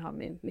det kan ju ha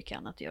med mycket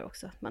annat att göra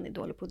också. Att man är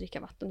dålig på att dricka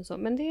vatten och så.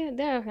 Men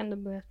det har jag ändå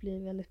börjat bli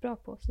väldigt bra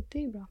på. Så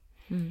det är bra.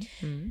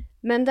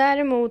 Men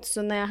däremot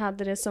så när jag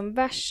hade det som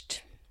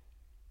värst,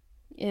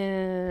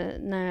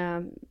 när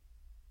jag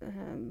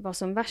var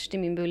som värst i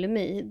min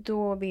bulimi,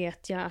 då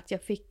vet jag att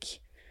jag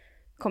fick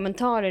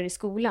kommentarer i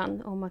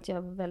skolan om att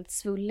jag var väldigt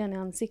svullen i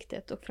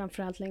ansiktet och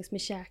framförallt längs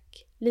med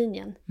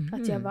käklinjen.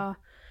 Att jag var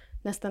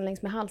nästan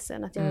längs med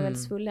halsen, att jag är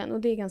väldigt svullen. Och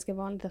det är ganska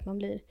vanligt att man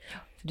blir.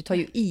 För du tar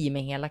ju i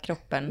med hela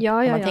kroppen.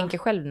 Ja, om man tänker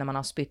själv när man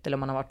har spytt eller om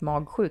man har varit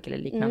magsjuk eller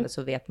liknande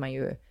så vet man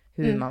ju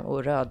hur man,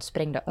 och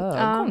rödsprängda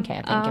ögon kan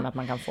jag tänka mig att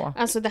man kan få.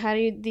 Alltså det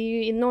är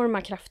ju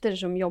enorma krafter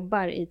som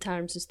jobbar i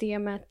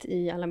tarmsystemet,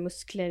 i alla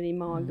muskler, i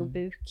mag och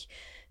buk,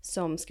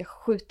 som ska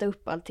skjuta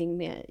upp allting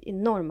med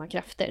enorma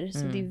krafter.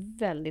 Så det är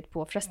väldigt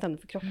påfrestande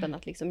för kroppen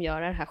att liksom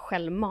göra det här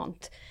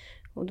självmant.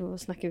 Och då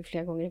snackar vi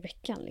flera gånger i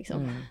veckan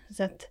liksom.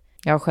 Så att,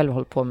 jag har själv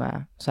hållit på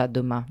med så här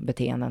dumma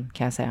beteenden,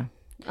 kan jag säga.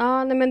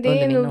 Ja, nej, men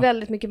det är nog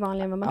väldigt mycket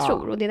vanligare än vad man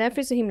tror. Och det är därför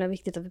det är så himla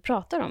viktigt att vi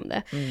pratar om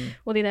det.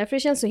 Och det är därför det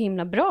känns så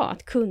himla bra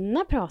att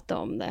kunna prata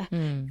om det.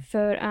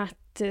 För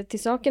att till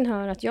saken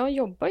hör att jag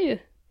jobbar ju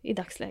i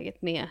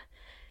dagsläget med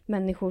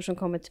människor som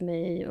kommer till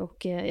mig.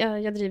 Och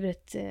jag driver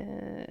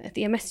ett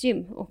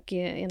EMS-gym och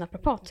är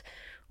naprapat.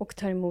 Och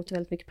tar emot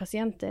väldigt mycket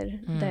patienter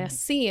där jag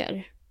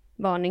ser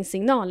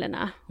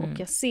varningssignalerna. Och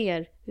jag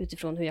ser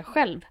utifrån hur jag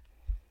själv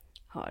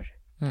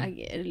har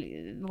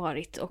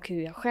varit och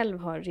hur jag själv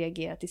har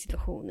reagerat i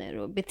situationer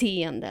och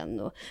beteenden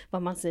och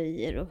vad man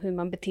säger och hur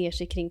man beter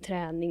sig kring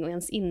träning och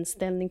ens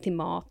inställning till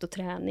mat och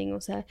träning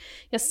och så här.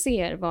 Jag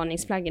ser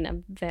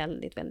varningsflaggorna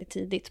väldigt, väldigt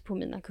tidigt på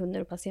mina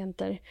kunder och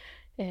patienter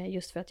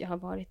just för att jag har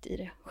varit i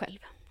det själv.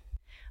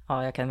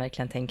 Ja, jag kan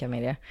verkligen tänka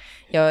mig det.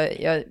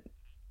 Jag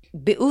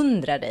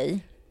beundrar dig.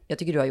 Jag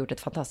tycker du har gjort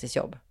ett fantastiskt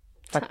jobb,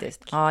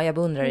 faktiskt. Tack. Ja, jag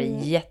beundrar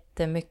dig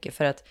jättemycket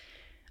för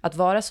att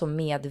vara så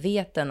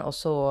medveten och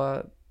så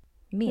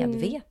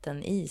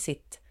medveten i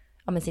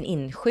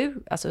sin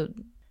alltså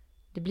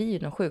det blir ju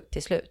något sjukt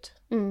till slut.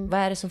 Vad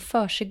är det som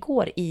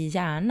försiggår i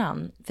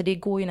hjärnan? För det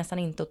går ju nästan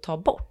inte att ta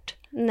bort.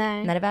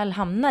 Nej. När det väl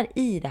hamnar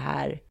i det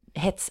här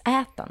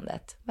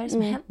hetsätandet, vad är det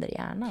som händer i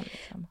hjärnan?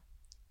 Liksom?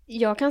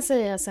 Jag kan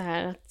säga så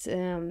här att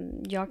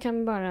jag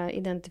kan bara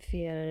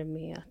identifiera det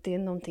med att det är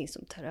någonting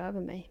som tar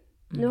över mig.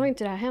 Nu har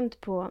inte det här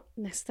hänt på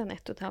nästan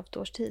 1,5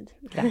 års tid.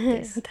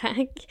 Grattis.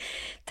 Tack.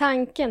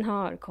 Tanken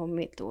har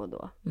kommit då och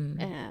då.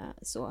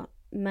 Så.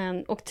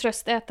 Och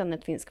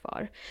tröstätandet finns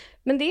kvar.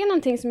 Men det är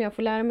någonting som jag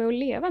får lära mig att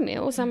leva med.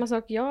 Och samma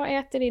sak, jag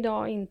äter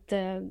idag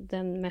inte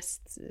den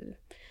mest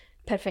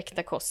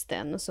perfekta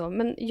kosten och så.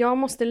 Men jag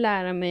måste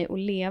lära mig att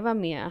leva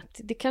med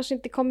att det kanske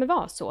inte kommer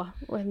vara så.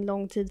 Och en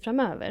lång tid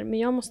framöver. Men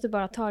jag måste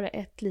bara ta det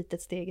ett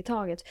litet steg i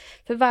taget.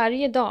 För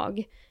varje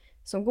dag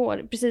som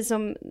går, precis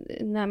som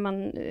när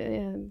man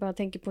bara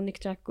tänker på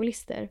nyktra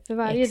alkoholister. För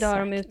varje dag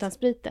de är utan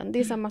spriten, det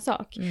är samma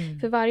sak.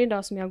 För varje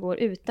dag som jag går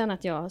utan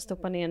att jag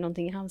stoppar ner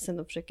någonting i halsen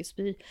och försöker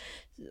spy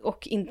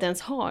och inte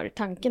ens har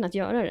tanken att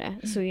göra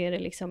det, så är det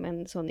liksom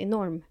en sån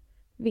enorm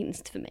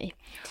vinst för mig.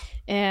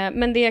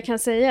 Men det jag kan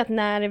säga är att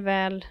när det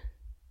väl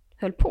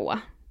höll på,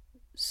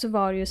 så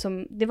var det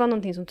ju det var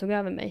någonting som tog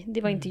över mig.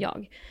 Det var inte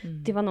jag.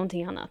 Det var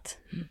någonting annat.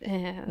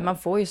 Man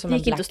får ju som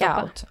en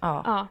blackout.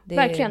 Ja,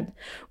 verkligen.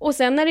 Och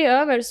sen när det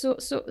är över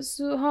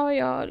så har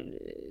jag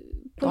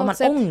på något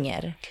sätt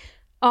ånger.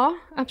 Ja,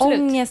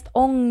 absolut.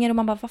 Ånger och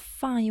man bara, vad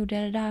fan gjorde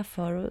jag det där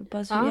för? Och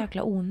bara så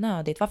jäkla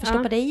onödigt. Varför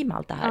stoppade jag i med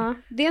allt det här? Ja,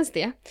 dels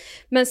det.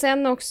 Men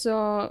sen också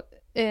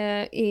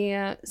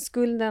är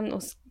skulden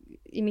och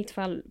i mitt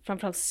fall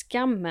framförallt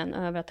skammen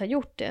över att ha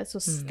gjort det så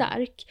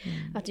stark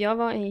att jag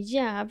var en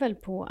jävel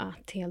på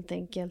att helt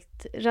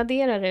enkelt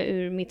radera det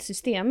ur mitt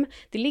system.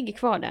 Det ligger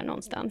kvar där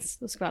någonstans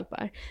och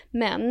skvalpar.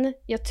 Men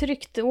jag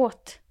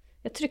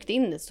tryckte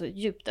in det så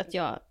djupt att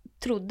jag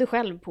trodde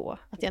själv på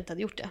att jag inte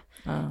hade gjort det.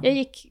 Jag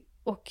gick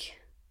och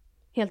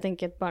helt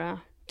enkelt bara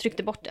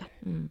tryckte bort det.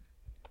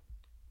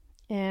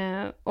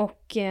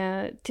 Och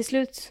till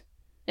slut,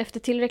 efter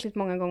tillräckligt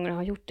många gånger att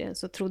ha gjort det,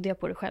 så trodde jag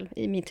på det själv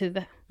i mitt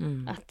huvud.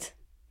 Att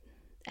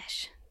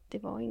det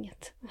var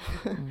inget.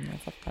 Jag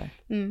fattar.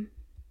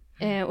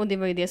 Och det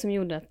var ju det som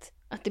gjorde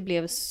att det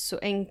blev så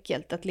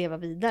enkelt att leva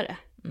vidare.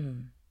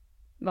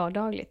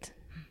 Vardagligt.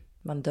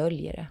 Man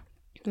döljer det.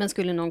 Men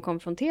skulle någon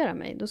konfrontera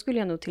mig, då skulle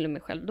jag nog till och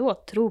med själv då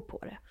tro på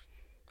det.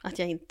 Att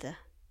jag inte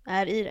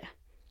är i det.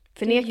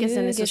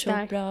 Förnekelsen är så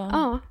stark. Bra.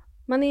 Ja,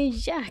 man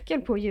är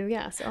jäkel på att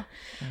ljuga alltså.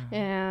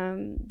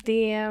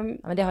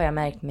 Men det har jag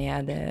märkt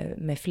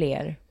med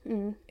fler.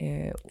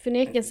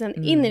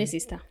 Förnekelsen in i det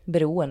sista.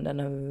 Beroenden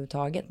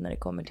överhuvudtaget när det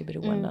kommer till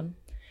beroenden.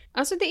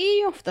 Alltså det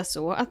är ju ofta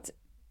så att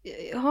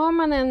har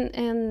man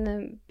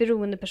en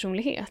beroende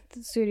personlighet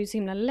så är det ju så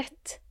himla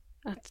lätt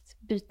att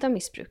byta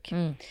missbruk.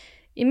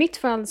 I mitt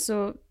fall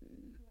så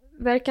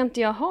verkar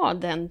inte jag ha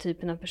den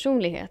typen av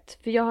personlighet.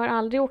 För jag har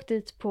aldrig åkt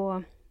dit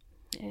på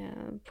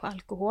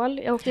alkohol.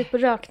 Jag har åkt dit på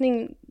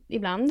rökning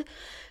ibland.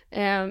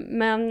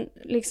 Men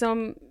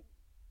liksom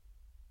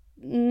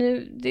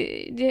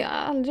det är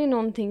aldrig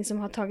någonting som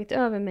har tagit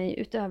över mig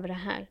utöver det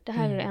här. Det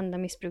här är det enda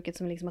missbruket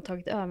som liksom har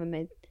tagit över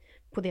mig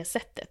på det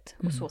sättet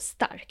och så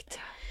starkt.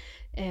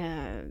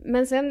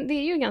 Men sen det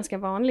är ju ganska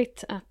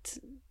vanligt att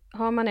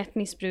har man ett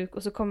missbruk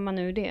och så kommer man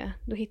ur det,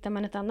 då hittar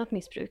man ett annat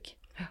missbruk.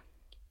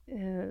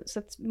 Så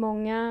att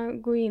många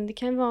går in, det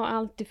kan vara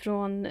allt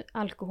ifrån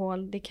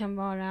alkohol, det kan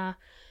vara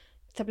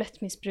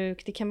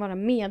tablettmissbruk, det kan vara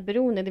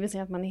medberoende, det vill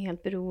säga att man är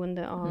helt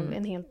beroende av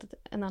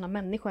en annan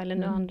människa eller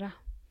några andra.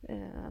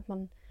 Att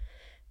man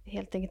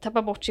helt enkelt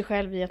tappa bort sig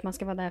själv i att man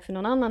ska vara där för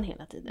någon annan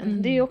hela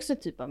tiden. Det är ju också en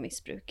typ av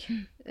missbruk.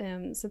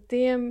 Så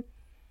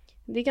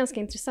det är ganska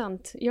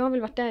intressant. Jag har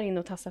väl varit där inne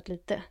och tassat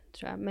lite,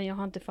 tror jag. Men jag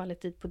har inte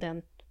fallit dit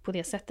på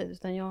det sättet.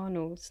 Utan jag har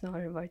nog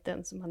snarare varit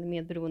den som han är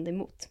medberoende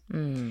emot.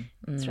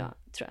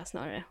 Tror jag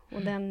snarare.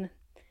 Och den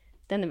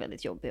är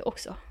väldigt jobbig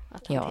också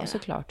att hantera. Ja,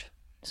 såklart.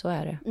 Så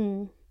är det.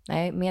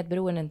 Nej,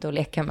 medberoende är inte att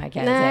leka med,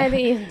 kan jag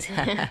säga.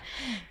 säga. Nej,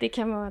 det är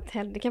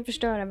inte. Det kan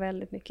förstöra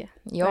väldigt mycket.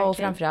 Ja, verkligen. Och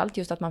framförallt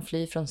just att man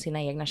flyr från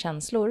sina egna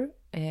känslor.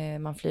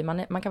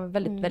 Man kan vara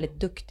väldigt, väldigt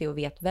duktig och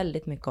vet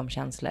väldigt mycket om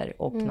känslor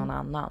och någon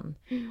annan.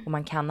 Och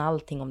man kan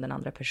allting om den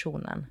andra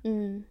personen.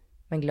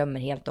 Men glömmer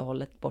helt och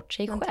hållet bort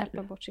sig själv. Man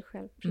tappar bort sig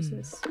själv,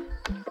 precis.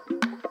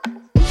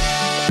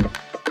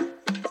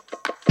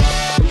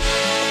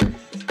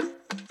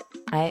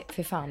 Nej,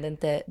 för fan,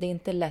 det är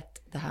inte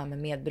lätt det här med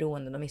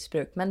medberoenden och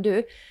missbruk. Men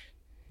du,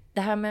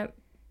 det här med,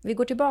 vi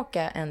går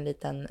tillbaka en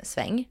liten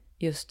sväng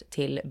just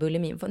till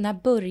bulimin. När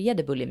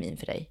började bulimin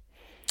för dig?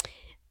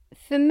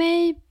 För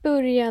mig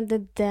började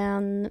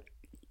den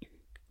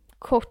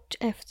kort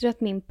efter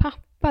att min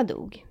pappa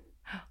dog.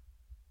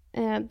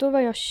 Då var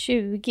jag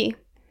 20.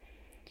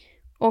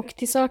 Och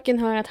till saken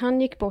hör att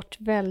han gick bort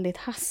väldigt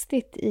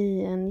hastigt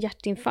i en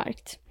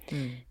hjärtinfarkt.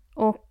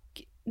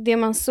 Och det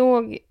man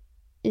såg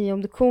i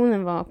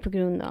obduktionen var på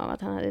grund av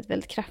att han hade ett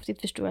väldigt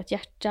kraftigt förstorat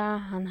hjärta.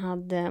 Han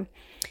hade,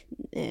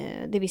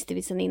 det visste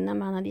vi sedan innan,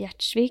 men han hade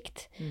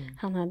hjärtsvikt.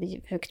 Han hade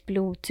högt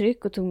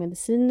blodtryck och tog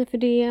mediciner för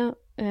det.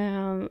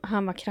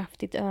 Han var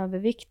kraftigt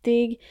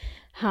överviktig.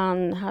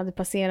 Han hade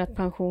passerat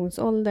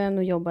pensionsåldern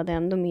och jobbade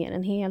ändå mer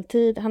än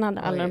heltid. Han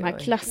hade alla de här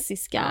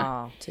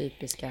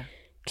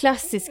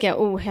klassiska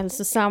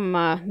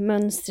ohälsosamma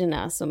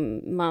mönstren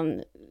som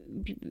man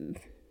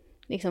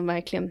liksom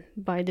verkligen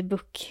by the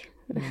book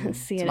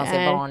ser. Som man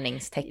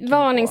ser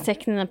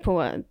varningstecknen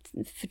på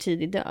för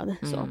tidig död.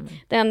 Så.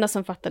 Det enda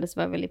som fattades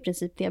var väl i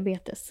princip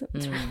diabetes.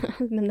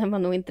 Men den var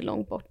nog inte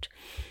långt bort.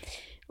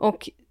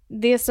 Och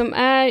det som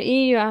är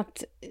ju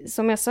att,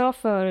 som jag sa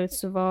förut,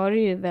 så var det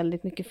ju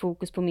väldigt mycket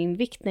fokus på min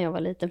vikt när jag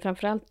var liten.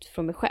 Framförallt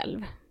från mig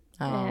själv.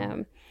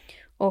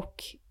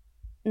 Och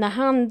när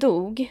han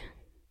dog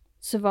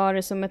så var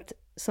det som ett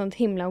sånt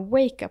himla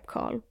wake-up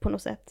call på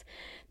något sätt.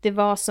 Det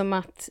var som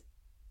att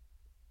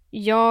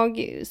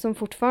jag, som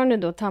fortfarande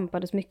då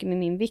tampades mycket med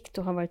min vikt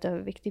och har varit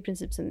överviktig i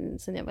princip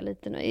sedan jag var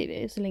liten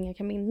och så länge jag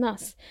kan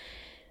minnas,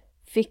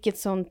 fick ett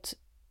sånt,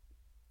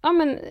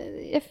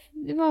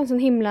 det var en sån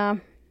himla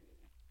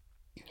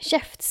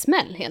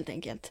käftsmäll helt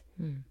enkelt.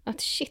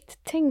 Att shit,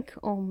 tänk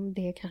om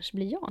det kanske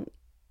blir jag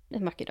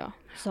en vacker dag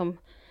som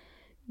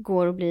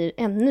går och blir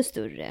ännu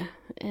större,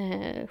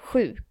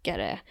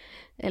 sjukare,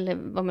 eller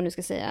vad man nu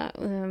ska säga.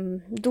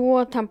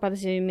 Då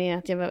tampades jag ju med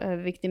att jag var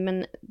överviktig,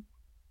 men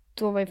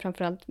då var ju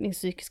framförallt min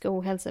psykiska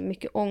ohälsa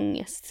mycket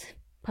ångest,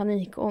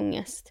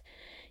 panikångest,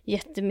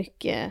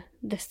 jättemycket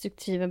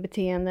destruktiva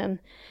beteenden.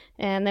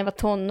 När jag var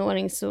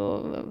tonåring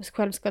så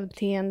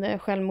självskadebeteende,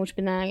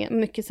 självmordsbenägen,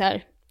 mycket så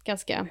här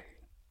ganska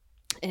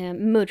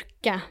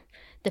mörka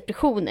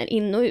depressioner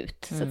in och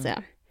ut så att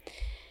säga.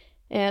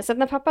 Så att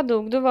när pappa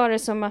dog, då var det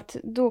som att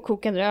då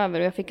kokade det över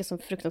och jag fick en sån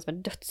fruktansvärd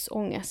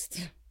dödsångest.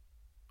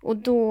 Och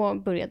då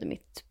började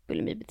mitt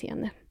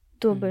bulimibeteende.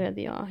 Då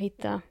började jag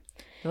hitta...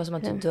 Det var som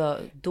att du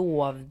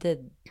dovde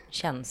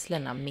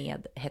känslorna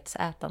med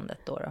hetsätandet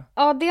då?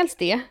 Ja, dels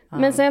det.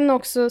 Men sen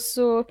också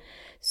så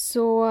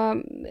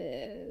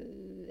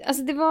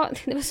alltså det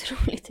var så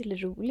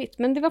roligt.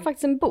 Men det var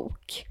faktiskt en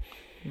bok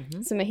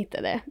som jag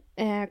hittade.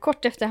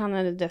 Kort efter han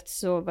hade dött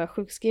så var jag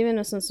sjukskriven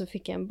och sen så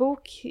fick jag en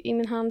bok i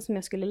min hand som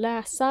jag skulle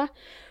läsa.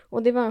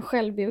 Och det var en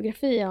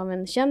självbiografi av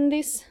en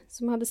kändis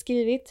som hade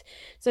skrivit.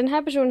 Så den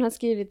här personen har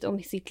skrivit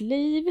om sitt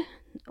liv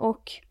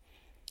och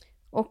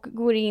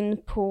går in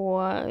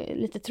på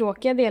lite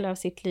tråkiga delar av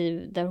sitt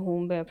liv där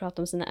hon börjar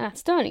prata om sina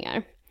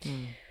ätstörningar.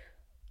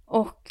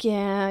 Och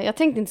jag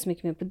tänkte inte så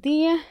mycket mer på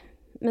det.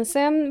 Men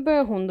sen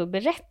börjar hon då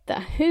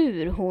berätta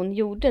hur hon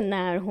gjorde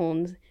när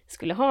hon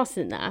skulle ha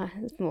sina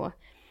små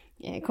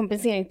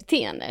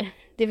kompenseringsbeteenden.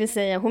 Det vill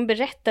säga hon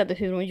berättade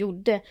hur hon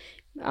gjorde.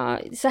 Ja,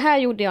 så här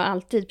gjorde jag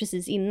alltid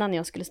precis innan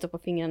jag skulle stoppa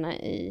fingrarna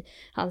i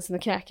halsen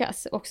och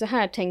kräkas. Och så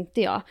här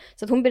tänkte jag.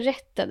 Så att hon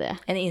berättade.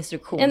 En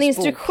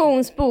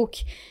instruktionsbok.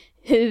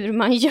 Hur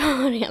man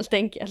gör helt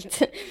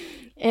enkelt.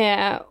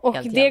 Och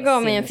det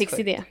gav mig en fix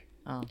idé.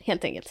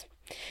 Helt enkelt.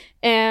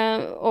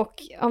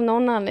 Och av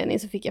någon anledning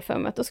så fick jag för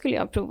mig att då skulle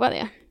jag prova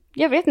det.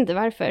 Jag vet inte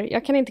varför.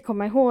 Jag kan inte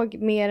komma ihåg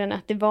mer än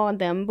att det var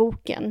den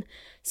boken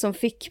som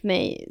fick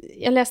mig...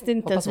 Jag läste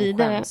inte ens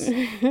vidare.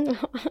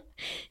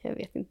 Jag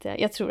vet inte.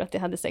 Jag tror att det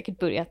hade säkert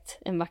börjat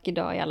en vacker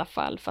dag i alla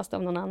fall. Fast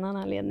av någon annan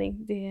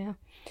anledning.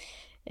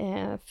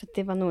 För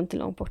det var nog inte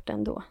långt bort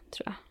ändå,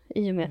 tror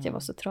jag. I och med att jag var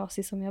så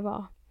trasig som jag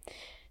var.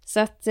 Så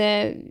att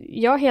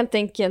jag helt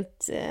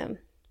enkelt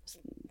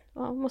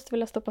måste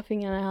väl stoppa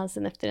fingrarna i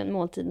halsen efter en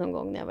måltid någon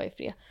gång när jag var i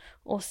fred.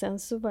 Och sen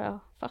så var jag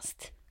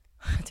fast.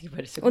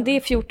 Och det är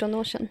 14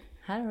 år sedan.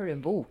 här har du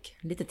en bok.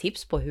 Lite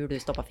tips på hur du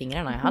stoppar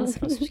fingrarna i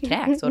halsen och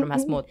kräks. Och de här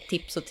små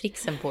tips och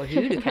tricksen på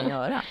hur du kan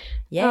göra.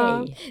 Yay!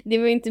 Ja, det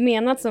var ju inte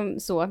menat som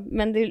så,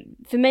 men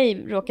för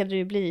mig råkade det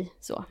ju bli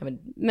så. Ja,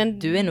 men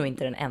du är nog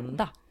inte den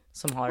enda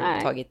som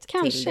har tagit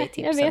till dig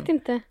tipsen. Jag vet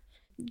inte.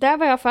 Där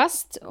var jag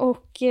fast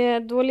och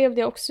då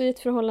levde jag också i ett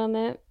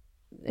förhållande.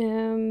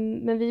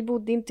 Men vi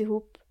bodde inte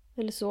ihop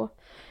eller så.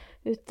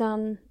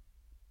 Utan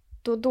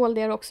då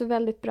dolde jag det också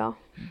väldigt bra.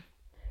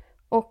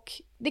 Och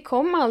det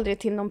kom aldrig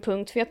till någon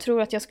punkt, för jag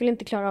tror att jag skulle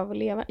inte klara av att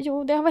leva.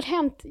 Jo, det har väl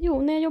hänt.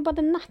 Jo, när jag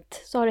jobbade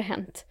natt så har det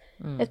hänt.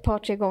 Ett par,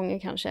 3 gånger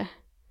kanske.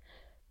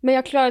 Men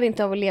jag klarade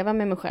inte av att leva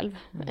med mig själv.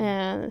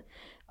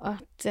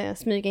 Att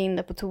smyga in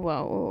där på toa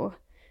och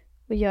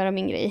göra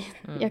min grej.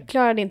 Jag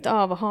klarade inte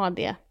av att ha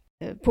det.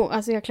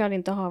 Jag klarade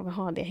inte av att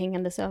ha det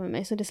hängandes över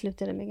mig. Så det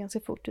slutade med ganska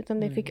fort. Utan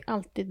det fick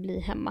alltid bli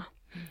hemma.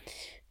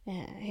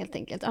 Helt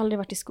enkelt. Aldrig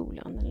varit i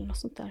skolan eller något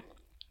sånt där.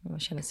 Man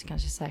känner sig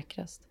kanske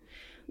säkrast.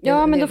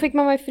 Ja, men då fick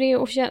man vara i fred.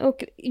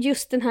 Och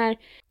just den här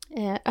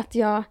att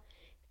jag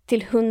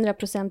till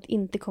 100%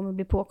 inte kommer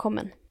bli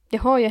påkommen. Det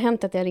har ju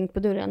hänt att jag ringt på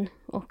dörren.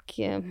 Och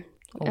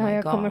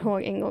jag kommer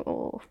ihåg en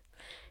gång.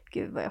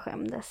 Gud vad jag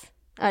skämdes.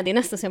 Det är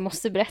nästan så jag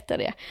måste berätta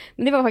det.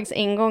 Men det var faktiskt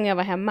en gång jag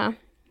var hemma.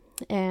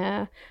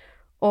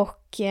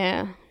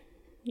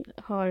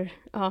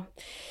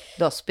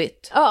 Du har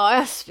spytt? Ja,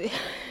 jag spytt.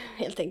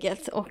 Helt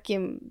enkelt. Och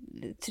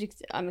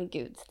tryckte, men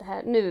gud, det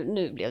här,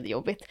 nu blev det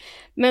jobbigt.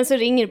 Men så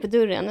ringer det på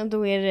dörren och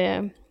då är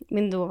det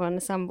min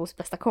dåvarande sambos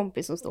bästa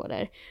kompis som står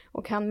där.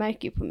 Och han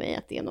märker ju på mig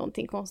att det är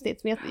någonting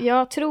konstigt. Men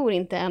jag tror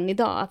inte än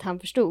idag att han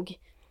förstod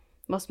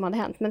vad som hade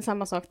hänt. Men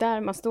samma sak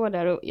där, man står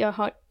där och jag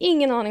har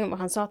ingen aning om vad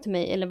han sa till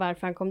mig eller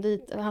varför han kom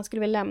dit. Han skulle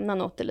väl lämna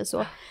något eller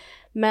så.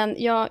 Men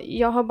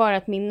jag har bara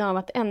ett minne av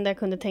att det enda jag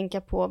kunde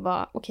tänka på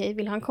var, okej,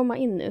 vill han komma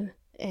in nu?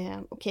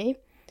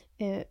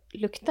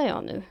 Luktar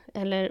jag nu?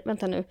 Eller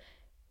vänta nu.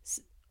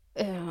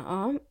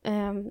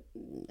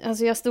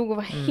 Alltså jag stod och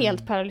var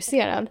helt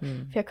paralyserad.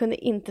 För jag kunde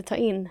inte ta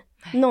in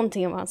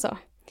någonting av vad han sa.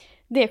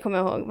 Det kommer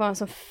jag ihåg var en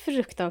så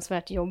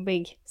fruktansvärt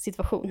jobbig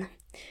situation.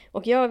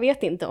 Och jag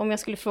vet inte om jag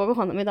skulle fråga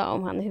honom idag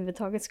om han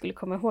överhuvudtaget skulle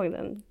komma ihåg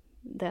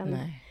den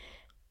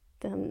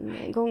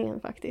gången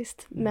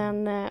faktiskt.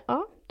 Men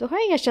då har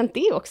jag erkänt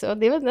det också.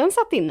 Den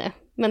satt inne.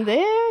 Men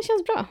det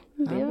känns bra.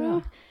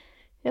 Bra.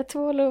 Jag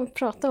tål att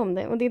prata om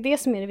det. Och det är det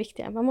som är det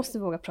viktiga. Man måste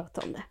våga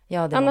prata om det.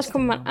 Ja, annars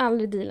kommer man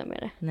aldrig deala med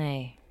det.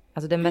 Nej.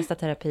 Alltså den bästa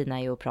terapin är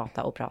ju att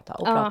prata.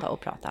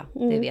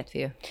 Det vet vi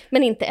ju.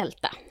 Men inte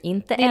älta.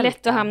 Det är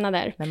lätt att hamna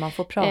där. Men man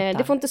får prata.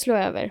 Det får inte slå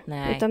över.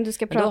 Nej. Utan du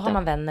ska prata. Men då har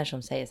man vänner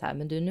som säger så här,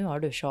 men du, nu har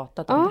du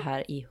tjatat om det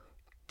här i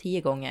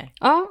 10 gånger.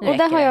 Ja, och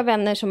där har jag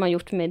vänner som har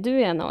gjort mig.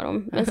 Du är en av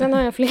dem. Men sen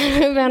har jag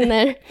fler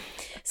vänner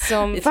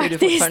som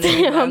faktiskt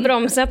har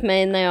bromsat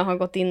mig när jag har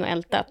gått in och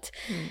ältat.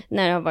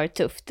 När det har varit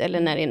tufft. Eller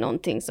när det är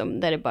någonting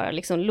där det bara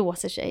liksom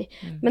låser sig.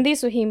 Men det är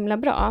så himla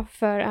bra.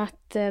 För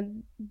att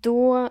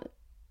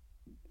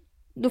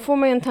då får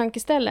man ju en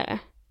tankeställare.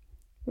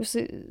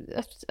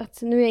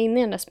 Att nu är jag inne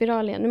i den där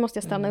spiralen. Nu måste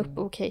jag stanna upp.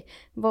 Okej,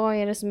 vad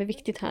är det som är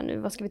viktigt här nu?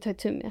 Vad ska vi ta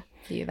itu med?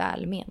 Det är ju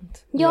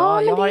välment.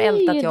 Ja, jag har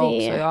ältat också.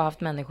 Jag har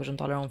haft människor som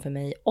talar om för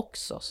mig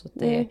också. Så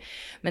det,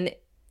 men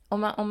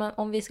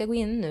om vi ska gå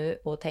in nu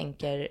och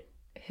tänker,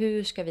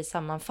 hur ska vi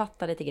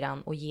sammanfatta lite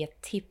grann och ge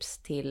tips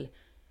till,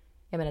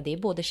 jag menar det är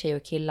både tjejer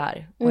och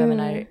killar. Och jag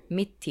menar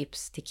mitt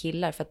tips till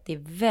killar, för att det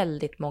är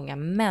väldigt många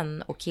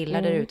män och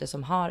killar där ute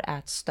som har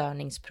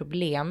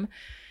ätstörningsproblem.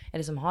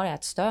 Eller som har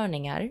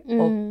ätstörningar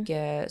och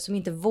som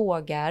inte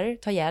vågar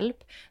ta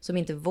hjälp. Som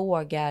inte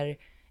vågar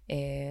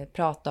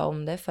prata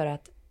om det för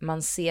att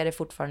man ser det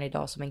fortfarande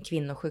idag som en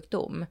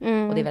kvinnosjukdom.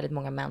 Och det är väldigt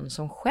många män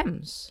som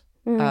skäms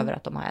över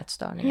att de har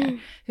ätstörningar.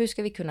 Hur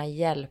ska vi kunna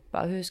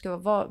hjälpa?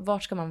 Var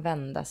ska man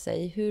vända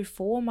sig? Hur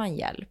får man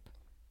hjälp?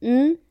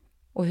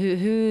 Och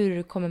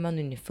hur kommer man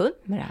underfund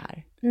med det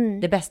här?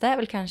 Det bästa är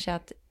väl kanske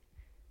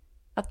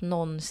att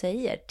någon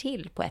säger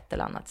till på ett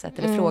eller annat sätt.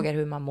 Eller frågar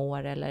hur man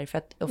mår. Eller för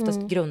att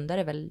oftast grundar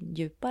det väl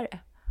djupare.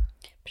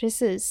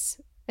 Precis.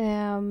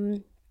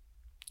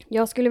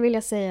 Jag skulle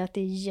vilja säga att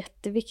det är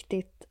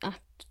jätteviktigt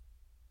att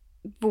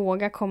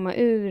våga komma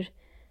ur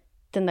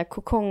den där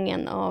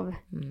kokongen av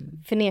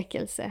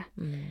förnekelse.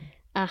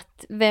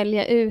 Att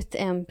välja ut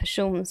en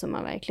person som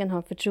man verkligen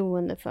har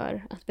förtroende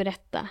för att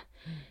berätta.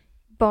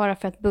 Bara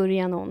för att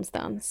börja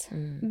någonstans.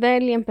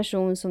 Välj en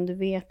person som du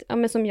vet,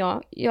 men som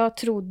jag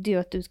trodde ju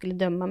att du skulle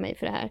döma mig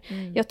för det här.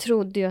 Jag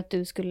trodde ju att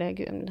du skulle,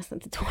 gud jag är nästan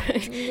inte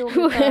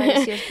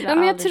tårar.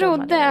 Men jag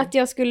trodde att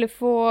jag skulle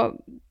få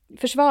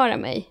försvara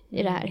mig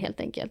i det här helt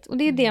enkelt. Och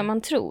det är det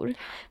man tror.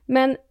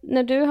 Men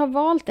när du har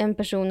valt en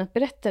person att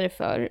berätta det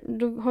för,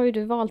 då har ju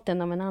du valt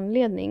den av en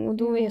anledning. Och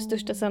då är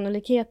största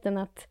sannolikheten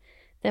att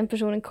den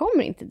personen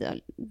kommer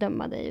inte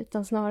döma dig,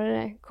 utan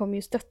snarare kommer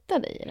ju stötta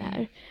dig i det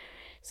här.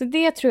 Så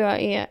det tror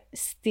jag är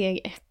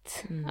steg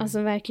 1.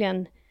 Alltså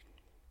verkligen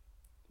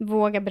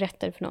våga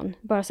berätta det för någon.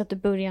 Bara så att du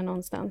börjar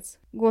någonstans.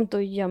 Gå inte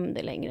och göm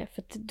det längre.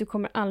 För att du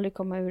kommer aldrig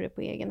komma ur det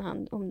på egen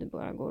hand om du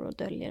bara går och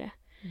döljer det.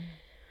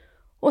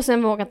 Och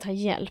sen våga ta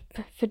hjälp.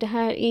 För det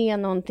här är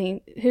någonting,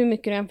 hur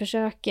mycket du än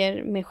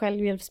försöker med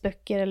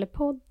självhjälpsböcker eller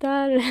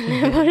poddar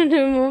eller vad det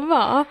nu må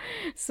vara.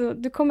 Så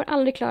du kommer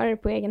aldrig klara det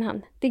på egen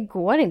hand. Det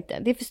går inte,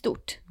 det är för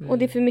stort. Och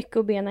det är för mycket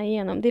att bena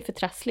igenom, det är för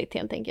trassligt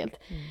helt enkelt.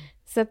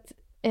 Så att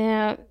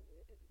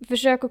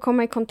försök att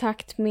komma i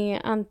kontakt med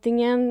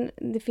antingen,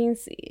 det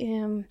finns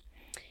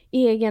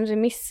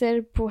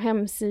egenremisser på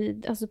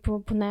hemsid, alltså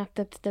på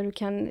nätet där du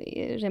kan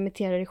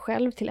remittera dig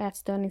själv till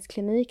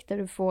ätstörningsklinik där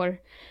du får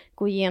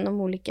gå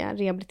igenom olika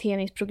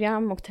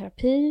rehabiliteringsprogram och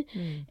terapi.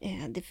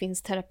 Det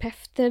finns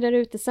terapeuter där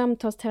ute,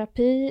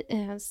 samtalsterapi,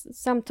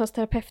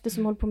 samtalsterapeuter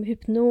som håller på med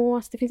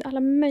hypnos. Det finns alla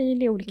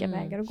möjliga olika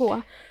vägar att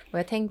gå. Och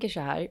jag tänker så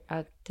här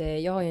att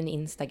jag har ju en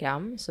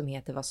Instagram som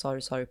heter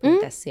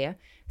vasarusaru.se.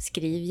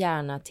 Skriv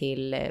gärna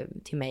till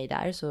mig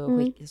där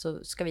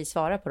så ska vi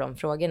svara på de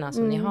frågorna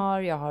som ni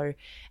har. Jag har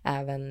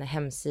även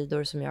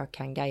hemsidor som jag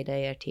kan guida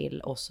er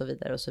till och så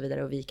vidare och så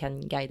vidare. Och vi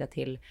kan guida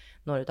till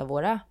några av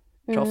våra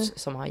proffs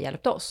som har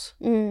hjälpt oss.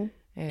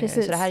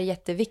 Precis. Så det här är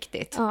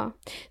jätteviktigt. Ja.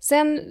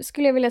 Sen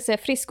skulle jag vilja säga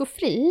Frisk och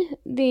Fri.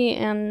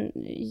 Det är en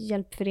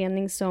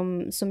hjälpförening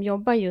som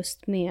jobbar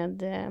just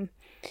med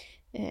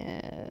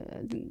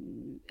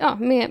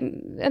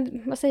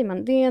vad säger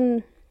man? Det är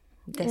en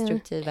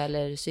destruktiv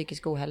eller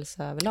psykisk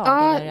ohälsa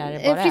överlag? Eller är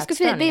det bara Frisk och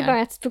Fri, det är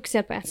bara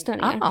fokuserat på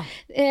ätstörningar.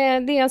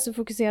 Det är alltså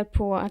fokuserat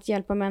på att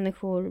hjälpa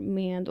människor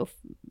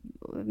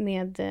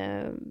med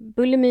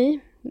bulimi,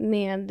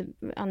 med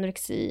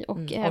anorexi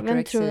och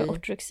även tror jag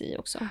ortorexi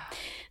också.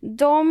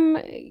 De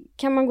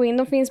kan man gå in,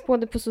 de finns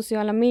både på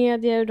sociala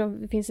medier,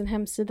 det finns en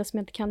hemsida som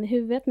jag inte kan i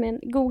huvudet, men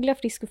googla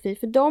Frisk och Fri,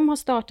 för de har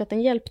startat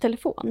en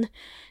hjälptelefon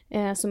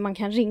som man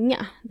kan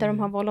ringa, där de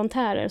har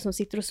volontärer som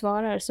sitter och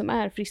svarar som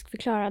är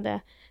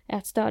friskförklarade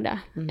ätstörda.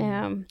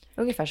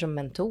 Ungefär som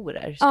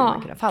mentorer, skulle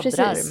man kunna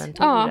faddrar,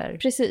 mentorer. Ja,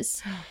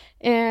 precis.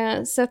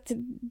 Så att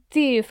det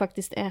är ju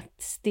faktiskt ett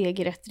steg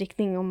i rätt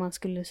riktning om man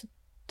skulle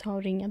ta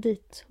och ringa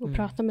dit och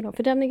prata med dem.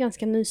 För den är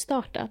ganska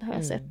nystartad har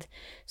jag sett.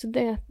 Så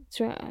det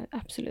tror jag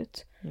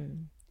absolut.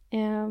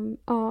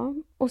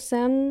 Och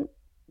sen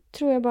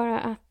tror jag bara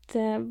att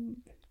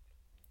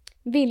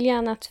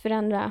viljan att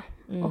förändra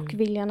och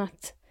viljan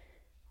att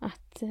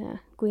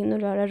gå in och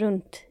röra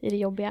runt i det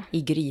jobbiga.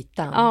 I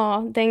grytan.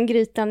 Ja, den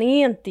grytan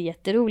är inte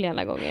jätterolig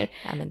alla gånger.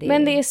 Ja,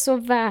 men det är så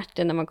värt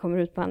det när man kommer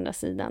ut på andra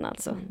sidan.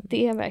 Alltså.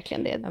 Det är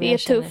verkligen det. Det är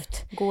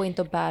tufft. Gå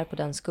inte och bär på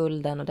den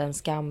skulden och den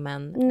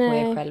skammen på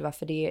er själva.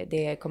 För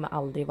det kommer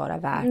aldrig vara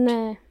värt.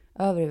 Nej.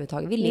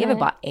 Överhuvudtaget. Vi lever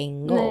bara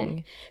en gång.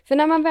 Nej. För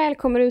när man väl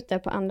kommer ut där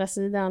på andra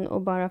sidan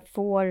och bara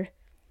får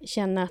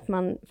känna att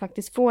man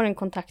faktiskt får en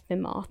kontakt med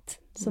mat.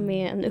 Som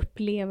är en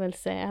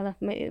upplevelse.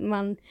 Att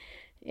man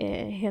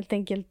helt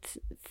enkelt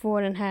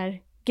får den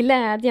här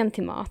glädjen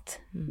till mat.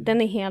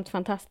 Den är helt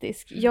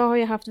fantastisk. Jag har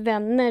ju haft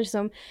vänner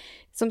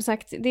som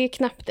sagt, det är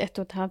knappt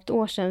 1,5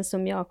 år sedan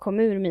som jag kom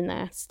ur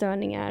mina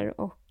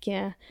ätstörningar och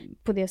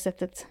på det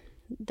sättet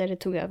där det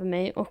tog över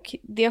mig. Och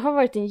det har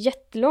varit en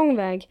jättelång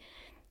väg,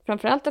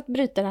 framförallt att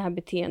bryta det här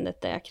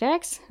beteendet där jag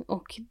kräks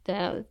och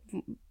där jag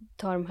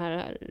tar de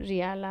här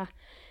rejäla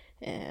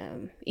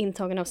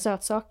intagen av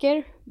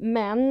sötsaker.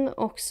 Men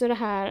också det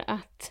här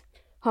att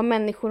ha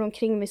människor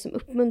omkring mig som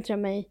uppmuntrar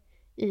mig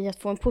i att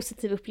få en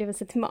positiv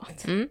upplevelse till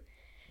mat.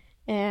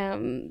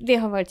 Det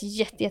har varit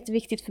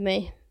jätteviktigt för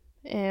mig.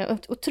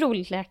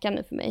 Otroligt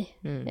läkande för mig.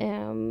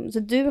 Så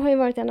du har ju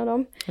varit en av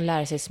dem. Och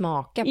lära sig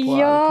smaka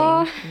på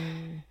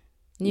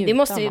allting. Det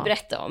måste vi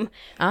berätta om.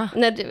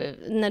 När du...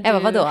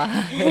 Vadå?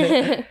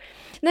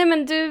 Nej,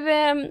 men du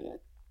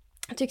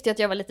tyckte att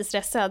jag var lite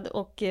stressad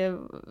och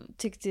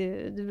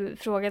du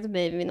frågade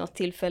mig vid något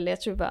tillfälle,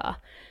 jag tror bara,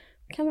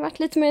 kan det ha varit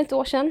lite mer än 1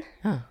 år sedan?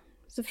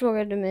 Så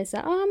frågade du mig så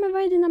här, men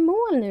vad är dina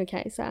mål nu,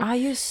 Kajsa?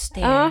 Just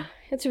det.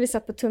 Jag tror vi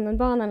satt på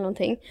tunnelbanan eller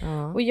någonting.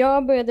 Och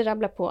jag började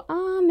rabbla på,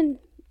 men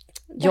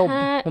jobb,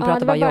 hon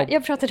pratade bara jobb.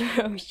 Jag pratade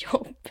bara om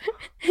jobb.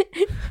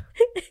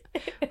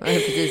 Jag har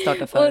precis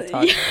startat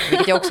företag,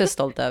 vilket jag också är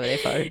stolt över dig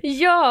för.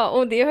 Ja,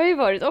 och det har ju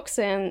varit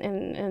också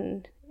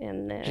en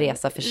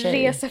resa för sig.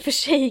 Resa för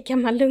sig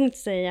kan man lugnt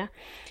säga.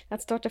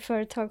 Att starta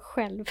företag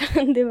själv.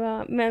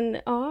 Men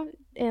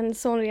en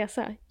sån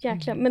resa.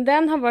 Jäklar. Men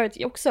den har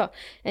varit också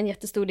en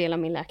jättestor del av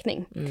min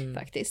läkning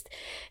faktiskt.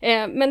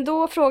 Men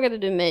då frågade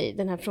du mig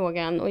den här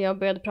frågan och jag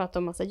började prata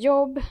om massa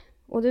jobb.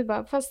 Och du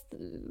bara, fast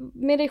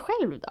med dig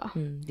själv då?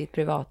 Ditt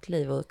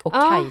privatliv och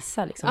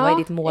Kajsa liksom. Vad är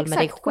ditt mål med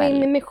dig själv? Gå in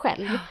med mig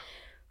själv.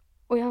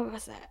 Och jag var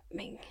så här,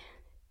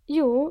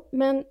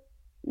 men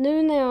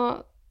nu när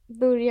jag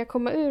börjar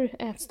komma ur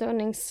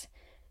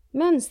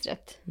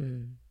ätstörningsmönstret,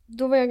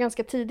 då var jag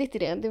ganska tidigt i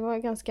det. Det var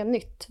ganska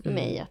nytt för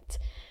mig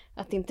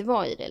att inte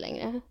vara i det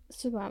längre.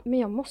 Så bara, men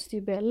jag måste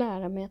ju börja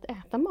lära mig att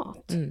äta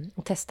mat.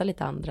 Och testa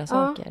lite andra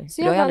saker.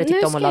 Så du har ju aldrig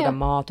tyckt om att laga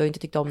mat. Du har inte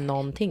tyckt om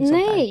någonting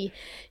sånt där. Nej,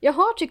 jag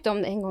har tyckt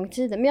om det en gång i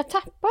tiden. Men jag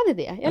tappade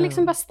det. Jag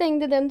liksom bara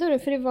stängde den dörren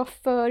för det var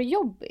för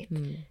jobbigt.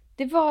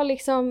 Det var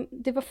liksom,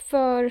 det var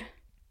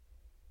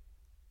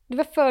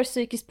för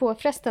psykiskt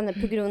påfrestande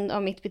på grund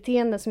av mitt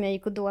beteende som jag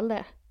gick och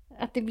dolde.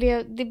 Att det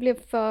blev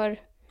för...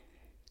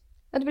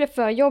 Ja, det blev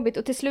för jobbigt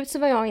och till slut så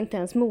var jag inte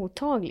ens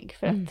mottaglig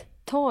för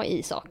att ta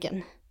i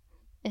saken.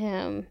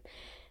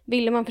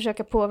 Ville man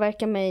försöka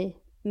påverka mig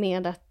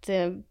med att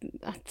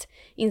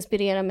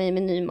inspirera mig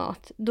med ny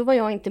mat, då var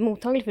jag inte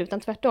mottaglig för det, utan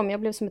tvärtom. Jag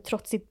blev som ett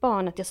trotsigt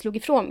barn att jag slog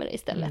ifrån mig det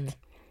istället.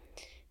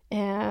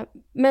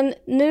 Men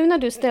nu när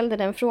du ställde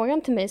den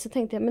frågan till mig så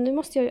tänkte jag, men nu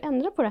måste jag ju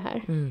ändra på det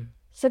här.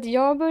 Så att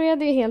jag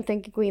började helt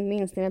enkelt gå in med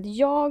inställningen att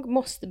jag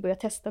måste börja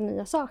testa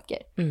nya saker.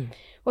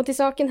 Och till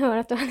saken hör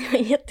att då hade jag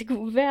en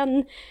jättegod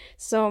vän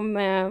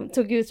som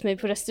tog ut mig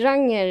på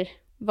restauranger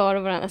var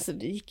och varann. Alltså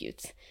vi gick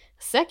ut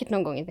säkert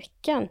någon gång i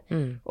veckan.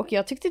 Och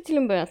jag tyckte till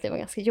en början att det var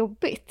ganska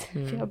jobbigt.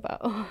 För jag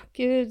bara,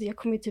 gud, jag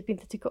kommer ju typ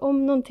inte tycka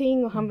om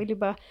någonting. Och han ville ju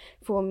bara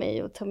få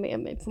mig att ta med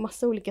mig på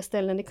massa olika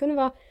ställen. Det kunde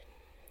vara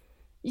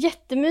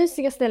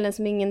jättemysiga ställen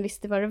som ingen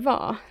visste vad det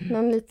var.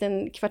 Någon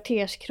liten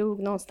kvarterskrog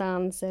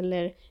någonstans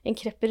eller en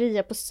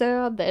creperia på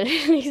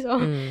Söder.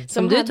 Liksom,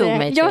 som du tog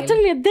mig till. Jag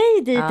tog med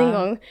dig dit en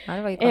gång. Ja,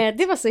 det var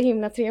det var så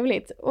himla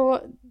trevligt. Och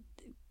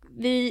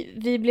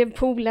vi blev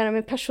polare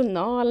med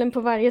personalen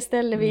på varje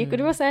ställe vi gick. Och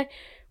det var så här,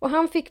 och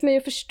han fick mig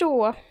att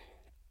förstå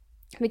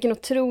vilken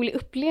otrolig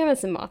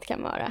upplevelse mat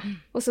kan vara.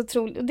 Och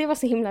det var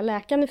så himla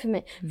läkande för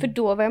mig. För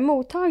då var jag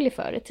mottaglig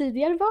för det.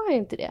 Tidigare var jag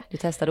inte det. Du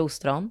testade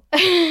ostron?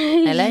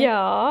 Eller?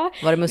 Ja.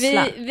 Var det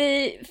mussla?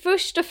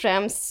 Först och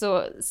främst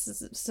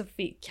så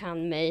fick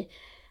han mig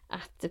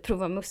att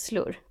prova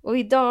musslor. Och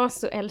idag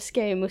så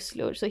älskar jag ju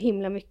musslor så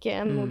himla mycket.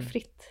 En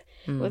målfritt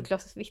och ett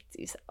glas vitt.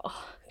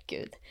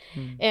 Gud.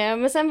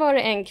 Men sen var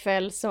det en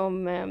kväll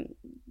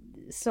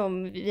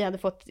som vi hade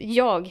fått,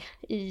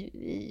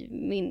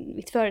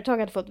 mitt företag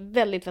hade fått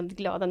väldigt, väldigt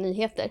glada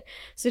nyheter.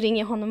 Så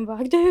ringer jag honom och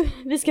bara, du,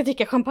 vi ska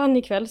dricka champagne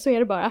ikväll, så är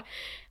det bara.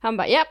 Han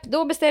bara, japp,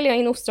 då beställer jag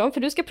in ostron,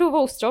 för du ska prova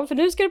ostron, för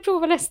nu ska du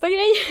prova nästa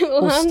grej.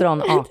 Och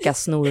ostron, aka,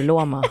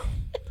 snorlåma.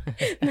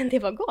 Men det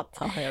var gott.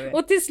 Ja, jag vet.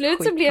 Och till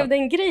slut så blev det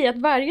en grej att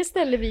varje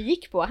ställe vi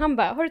gick på, han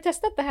bara, har du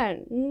testat det här?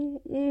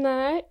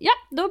 Nej. Ja,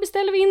 då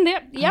beställer vi in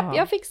det. Japp,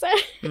 jag fixar.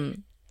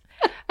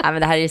 Ja,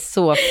 men det här är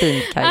så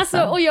fint, Kajsa.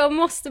 Alltså, och jag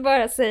måste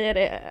bara säga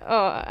det.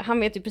 Han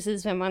vet ju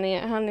precis vem han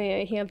är. Han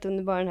är helt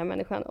underbar, den här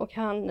människan. Och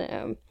han,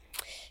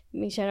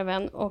 min kära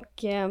vän.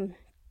 Och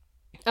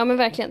ja, men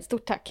verkligen,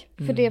 stort tack.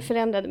 För det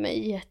förändrade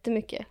mig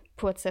jättemycket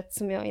på ett sätt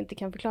som jag inte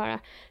kan förklara.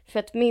 För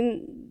att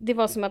det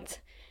var som att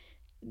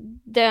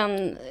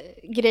den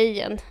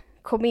grejen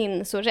kom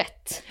in så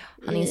rätt.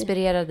 Han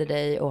inspirerade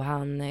dig och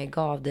han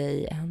gav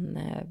dig en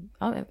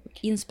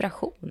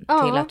inspiration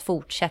till att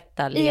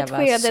fortsätta leva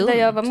sunt. I ett skede där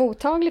jag var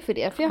mottaglig för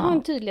det. För jag har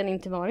tydligen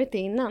inte varit det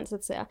innan, så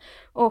att säga.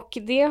 Och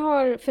det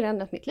har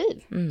förändrat mitt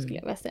liv, skulle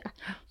jag vilja säga.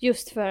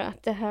 Just för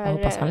att det här... Jag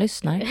hoppas han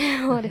lyssnar.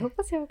 Ja, det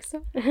hoppas jag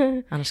också.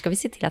 Annars ska vi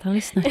se till att han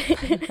lyssnar.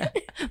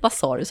 Vad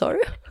sa du?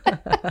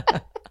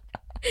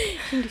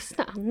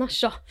 Lyssna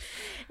annars så.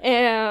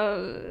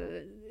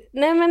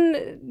 Nej, men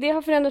det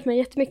har förändrat mig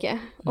jättemycket.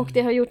 Och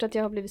det har gjort att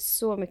jag har blivit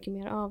så mycket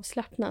mer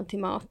avslappnad till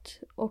mat.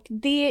 Och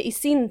det i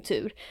sin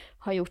tur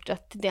har gjort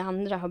att det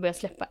andra har börjat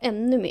släppa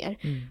ännu mer.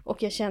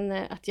 Och jag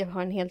känner att jag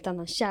har en helt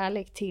annan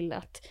kärlek till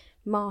att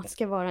mat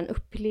ska vara en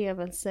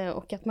upplevelse.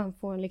 Och att man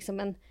får liksom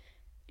en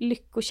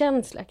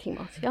lyckokänsla kring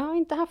mat. Jag har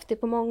inte haft det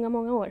på många,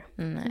 många år.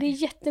 Det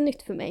är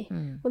jättenytt för mig.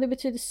 Och det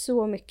betyder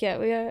så mycket.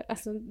 Och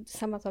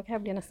samma sak här,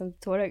 blir nästan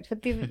tårögd. För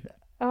det,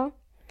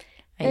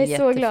 jag är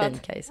så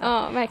glad. Kajsa.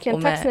 Ja,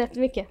 verkligen. Tack så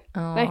jättemycket.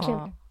 Verkligen.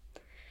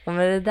 Och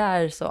med det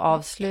där så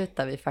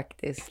avslutar vi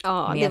faktiskt.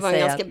 Ja, det var en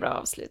ganska bra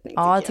avslutning.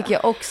 Ja, tycker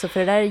jag också. För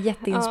det där är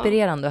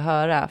jätteinspirerande att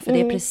höra. För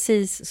det är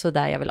precis så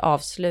där jag vill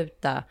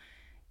avsluta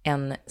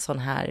en sån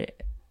här...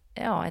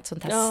 Ja, ett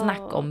sånt här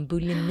snack om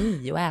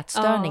bulimi och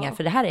ätstörningar.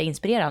 För det här är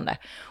inspirerande.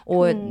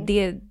 Och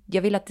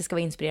jag vill att det ska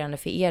vara inspirerande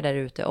för er där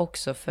ute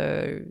också.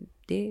 För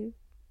det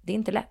är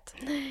inte lätt.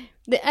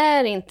 Det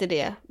är inte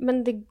det,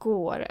 men det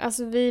går.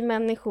 Alltså vi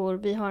människor,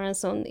 vi har en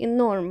sån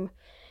enorm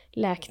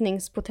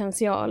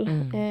läkningspotential.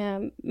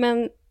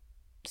 Men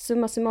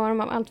summa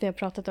summarum av allt vi har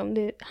pratat om,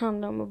 det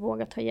handlar om att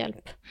våga ta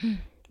hjälp.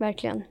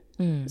 Verkligen.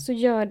 Så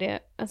gör det.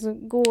 Alltså,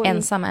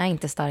 ensam är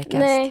inte starkast.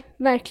 Nej,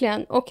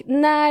 verkligen. Och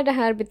när det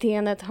här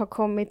beteendet har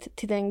kommit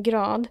till den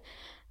grad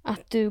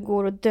att du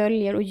går och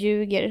döljer och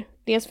ljuger,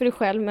 dels för dig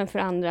själv men för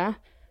andra,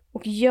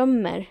 och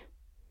gömmer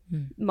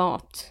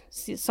mat,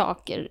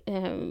 saker,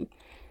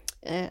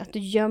 att du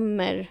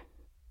gömmer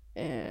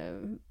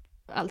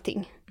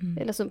allting,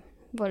 eller så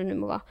vad det nu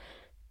må vara,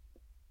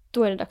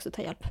 då är det dags att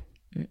ta hjälp.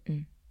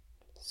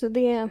 Så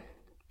det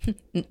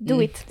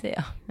do it.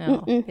 Det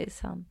är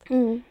sant.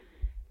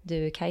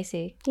 Du,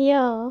 Kajsi.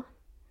 Ja.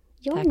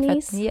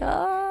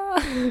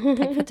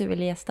 Tack för att du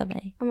ville gästa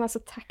mig. Alltså,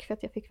 tack för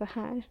att jag fick vara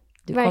här.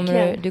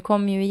 Du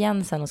kommer ju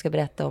igen sen och ska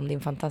berätta om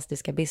din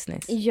fantastiska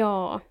business.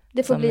 Ja,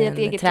 det får bli ett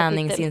eget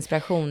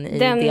träningsinspiration i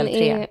del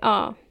 3.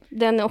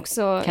 Den är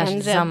också kanske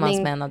en tillsammans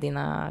räddning. med en av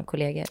dina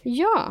kollegor.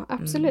 Ja,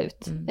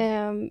 absolut.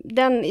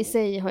 Den i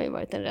sig har ju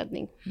varit en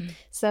räddning.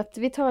 Så att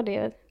vi tar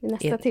det vid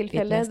nästa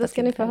tillfälle. Då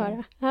ska ni få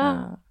höra.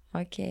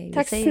 Okej,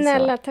 tack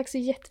snälla, tack så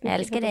jättemycket. Jag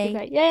älskar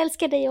dig. Jag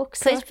älskar dig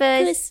också.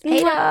 Puss.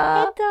 Hej då.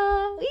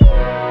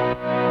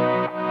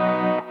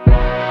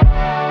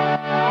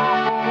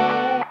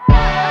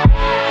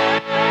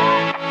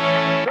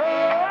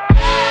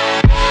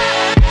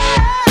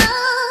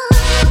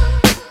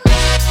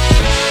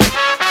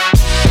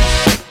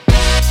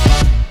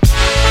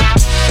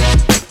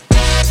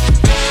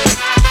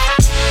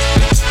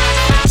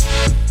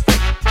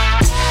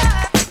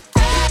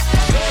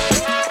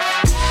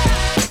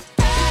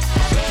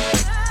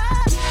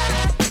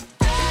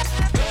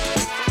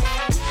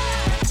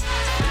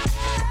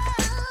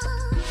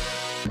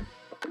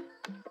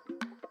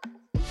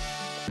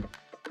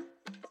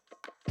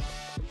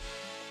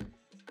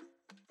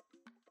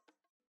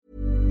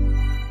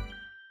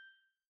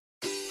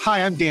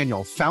 Hi, I'm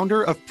Daniel,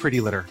 founder of Pretty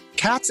Litter.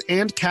 Cats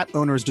and cat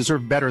owners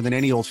deserve better than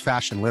any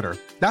old-fashioned litter.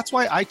 That's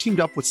why I teamed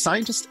up with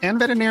scientists and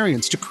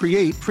veterinarians to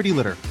create Pretty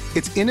Litter.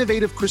 Its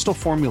innovative crystal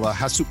formula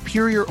has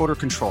superior odor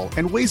control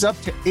and weighs up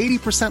to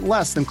 80%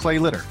 less than clay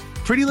litter.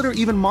 Pretty Litter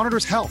even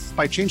monitors health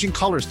by changing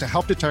colors to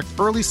help detect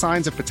early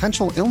signs of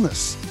potential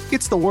illness.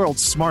 It's the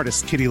world's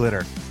smartest kitty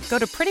litter. Go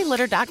to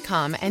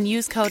prettylitter.com and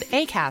use code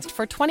ACAST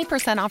for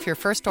 20% off your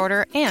first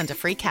order and a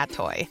free cat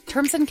toy.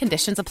 Terms and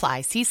conditions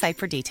apply. See site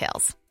for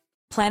details.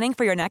 Planning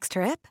for your next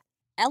trip?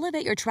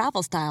 Elevate your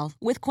travel style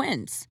with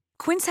Quince.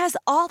 Quince has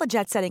all the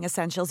jet-setting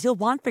essentials you'll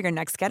want for your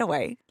next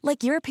getaway,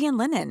 like European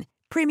linen,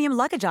 premium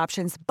luggage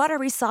options,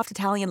 buttery soft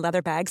Italian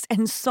leather bags,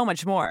 and so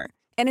much more.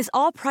 And is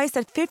all priced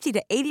at 50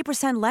 to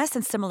 80% less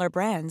than similar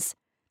brands.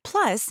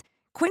 Plus,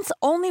 Quince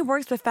only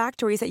works with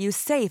factories that use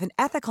safe and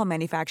ethical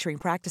manufacturing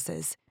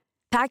practices.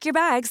 Pack your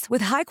bags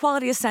with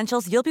high-quality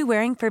essentials you'll be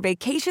wearing for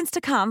vacations to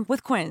come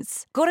with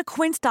Quince. Go to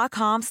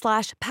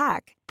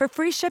quince.com/pack for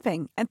free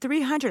shipping and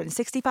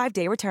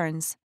 365-day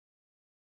returns.